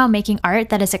 of somehow making art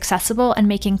that is accessible and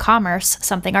making commerce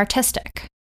something artistic.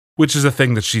 Which is a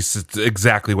thing that she's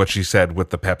exactly what she said with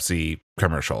the Pepsi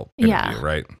commercial interview,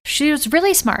 right? She was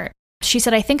really smart. She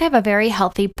said, I think I have a very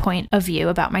healthy point of view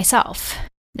about myself.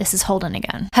 This is Holden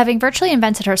again. Having virtually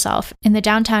invented herself in the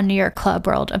downtown New York club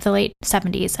world of the late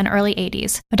 70s and early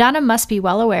 80s, Madonna must be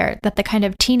well aware that the kind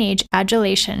of teenage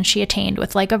adulation she attained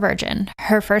with Like a Virgin,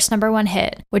 her first #1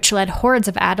 hit, which led hordes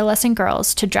of adolescent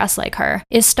girls to dress like her,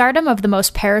 is stardom of the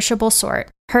most perishable sort.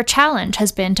 Her challenge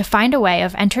has been to find a way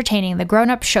of entertaining the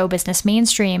grown-up show business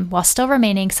mainstream while still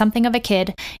remaining something of a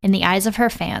kid in the eyes of her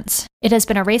fans. It has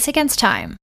been a race against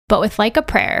time. But with Like a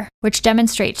Prayer, which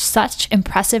demonstrates such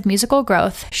impressive musical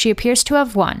growth, she appears to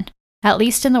have won, at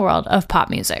least in the world of pop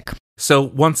music. So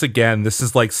once again, this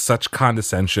is like such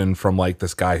condescension from like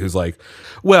this guy who's like,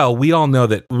 well, we all know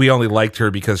that we only liked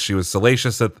her because she was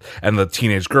salacious and the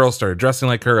teenage girls started dressing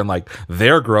like her and like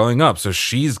they're growing up. So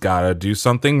she's got to do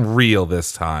something real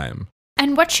this time.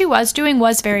 And what she was doing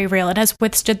was very real. It has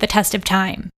withstood the test of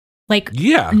time. Like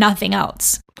nothing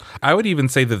else. I would even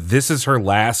say that this is her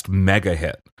last mega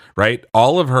hit, right?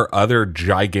 All of her other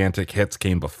gigantic hits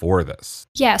came before this.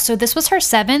 Yeah, so this was her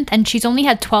 7th, and she's only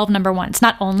had 12 number ones.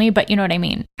 Not only, but you know what I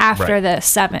mean. After the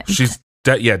 7th. She's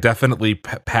definitely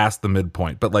past the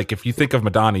midpoint. But like if you think of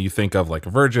Madonna, you think of like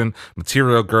Virgin,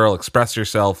 Material Girl, Express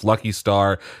Yourself, Lucky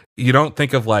Star. You don't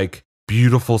think of like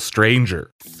Beautiful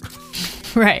Stranger.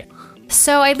 Right.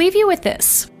 So I leave you with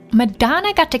this.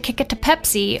 Madonna got to kick it to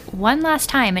Pepsi one last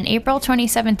time in April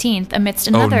 2017 amidst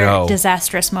another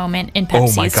disastrous moment in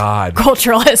Pepsi's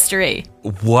cultural history.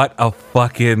 What a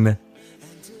fucking...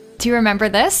 Do you remember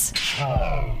this?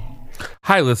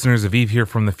 Hi, listeners. Aviv here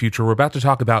from the future. We're about to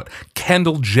talk about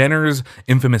Kendall Jenner's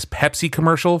infamous Pepsi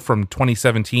commercial from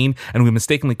 2017, and we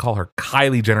mistakenly call her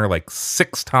Kylie Jenner like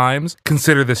 6 times.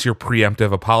 Consider this your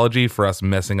preemptive apology for us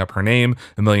messing up her name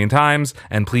a million times,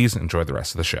 and please enjoy the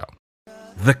rest of the show.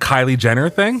 The Kylie Jenner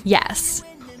thing? Yes.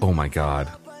 Oh my God.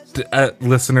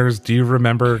 Listeners, do you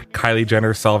remember Kylie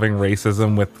Jenner solving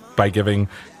racism by giving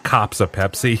cops a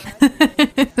Pepsi?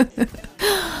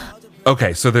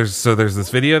 Okay, so there's this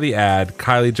video of the ad.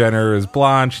 Kylie Jenner is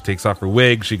blonde. She takes off her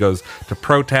wig. She goes to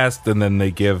protest, and then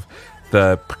they give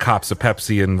the cops a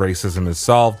Pepsi, and racism is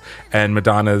solved. And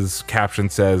Madonna's caption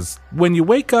says, "When you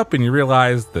wake up and you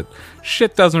realize that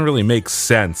shit doesn't really make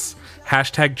sense.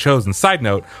 #chosen. Side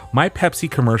note, my Pepsi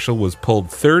commercial was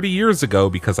pulled 30 years ago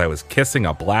because I was kissing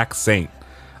a black saint.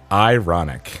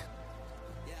 Ironic."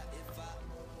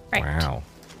 Right. Wow.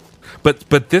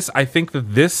 But this, I think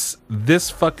that this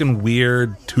fucking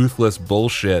weird toothless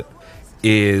bullshit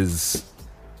is,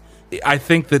 I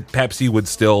think that Pepsi would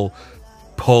still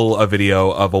pull a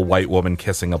video of a white woman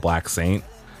kissing a black saint,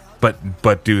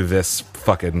 but do this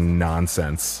fucking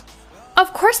nonsense.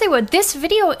 Of course they would. This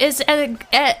video is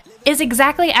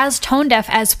exactly as tone deaf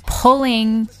as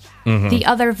pulling the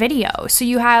other video. So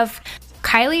you have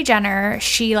Kylie Jenner,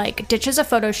 she like ditches a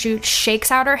photo shoot,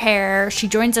 shakes out her hair, she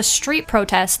joins a street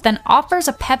protest, then offers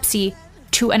a Pepsi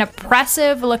to an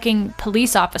oppressive looking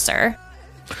police officer.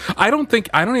 I don't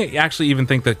actually even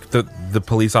think that the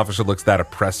police officer looks that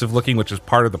oppressive looking, which is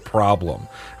part of the problem,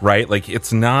 right? Like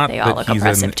it's not they all look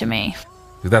oppressive to me.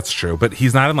 That's true, but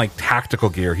he's not in like tactical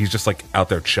gear. He's just like out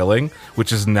there chilling,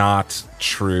 which is not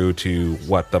true to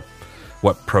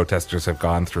what protesters have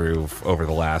gone through over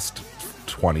the last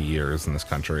 20 years in this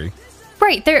country.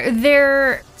 Right,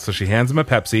 they're So she hands him a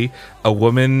Pepsi. A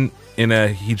woman in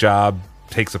a hijab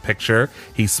takes a picture.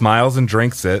 He smiles and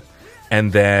drinks it.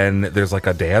 And then there's like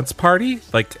a dance party.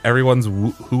 Like everyone's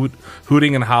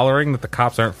hooting and hollering that the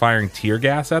cops aren't firing tear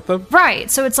gas at them.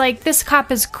 Right. So it's like this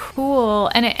cop is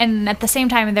cool. And at the same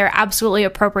time, they're absolutely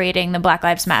appropriating the Black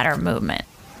Lives Matter movement.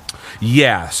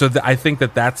 Yeah. So I think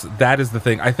that is the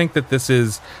thing. I think that this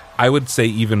is, I would say,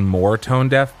 even more tone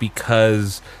deaf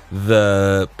because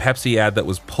the Pepsi ad that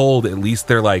was pulled, at least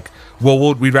they're like,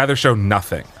 well, we'd rather show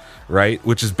nothing. Right.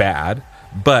 Which is bad.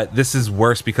 But this is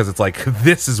worse because it's like,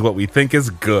 this is what we think is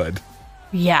good.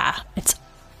 Yeah, it's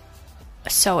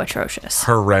so atrocious.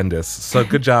 Horrendous. So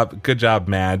good job,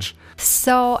 Madge.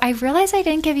 So I realized I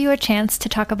didn't give you a chance to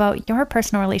talk about your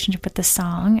personal relationship with this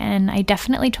song, and I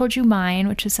definitely told you mine,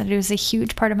 which is that it was a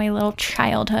huge part of my little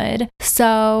childhood.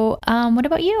 So what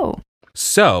about you?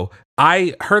 So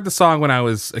I heard the song when I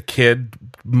was a kid,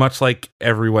 much like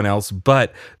everyone else,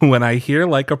 but when I hear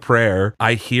Like a Prayer,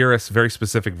 I hear a very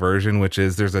specific version, which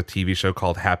is there's a TV show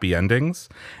called Happy Endings,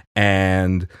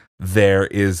 and there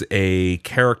is a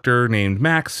character named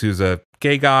Max who's a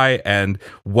gay guy, and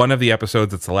one of the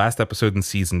episodes, it's the last episode in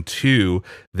season 2,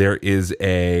 there is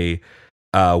a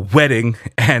wedding,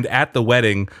 and at the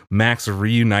wedding Max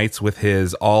reunites with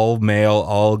his all-male,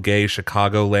 all-gay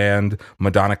Chicagoland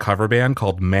Madonna cover band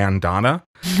called Mandana.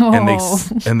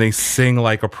 And they sing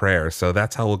Like a Prayer. So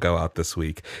that's how we'll go out this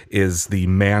week, is the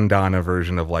Mandana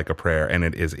version of Like a Prayer, and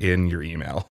it is in your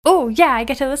email. Oh yeah, I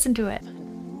get to listen to it.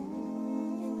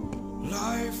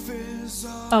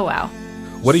 Oh wow.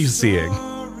 What are you seeing?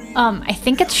 I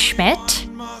think it's Schmidt.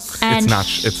 And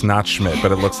it's not Schmidt,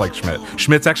 but it looks like Schmidt.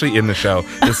 Schmidt's actually in the show.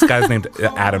 This guy's named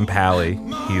Adam Pally.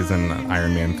 He's in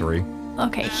Iron Man 3.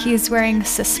 Okay, he's wearing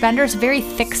suspenders, very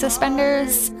thick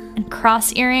suspenders, and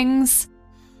cross earrings.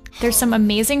 There's some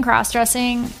amazing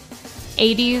cross-dressing,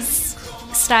 80s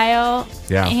style.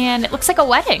 Yeah. And it looks like a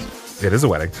wedding. It is a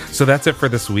wedding. So that's it for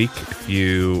this week. If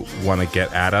you want to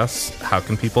get at us, how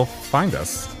can people find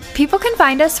us? People can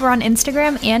find us. We're on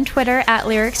Instagram and Twitter at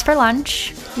Lyrics for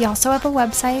Lunch. We also have a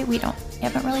website. We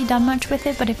haven't really done much with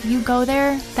it, but if you go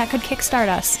there, that could kickstart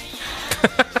us.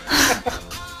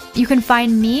 You can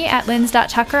find me at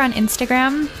Linz.Tucker on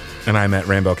Instagram. And I'm at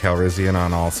Rambo Calrissian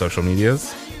on all social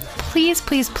medias. Please,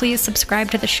 please, please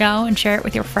subscribe to the show and share it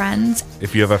with your friends.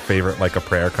 If you have a favorite Like a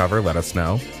Prayer cover, let us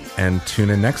know. And tune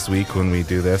in next week when we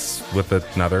do this with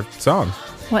another song.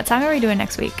 What song are we doing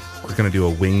next week? We're going to do a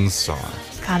Wings song.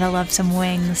 Gotta love some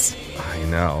Wings. I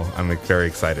know. I'm very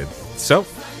excited. So,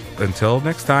 until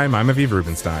next time, I'm Aviv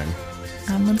Rubenstein.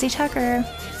 I'm Lindsay Tucker.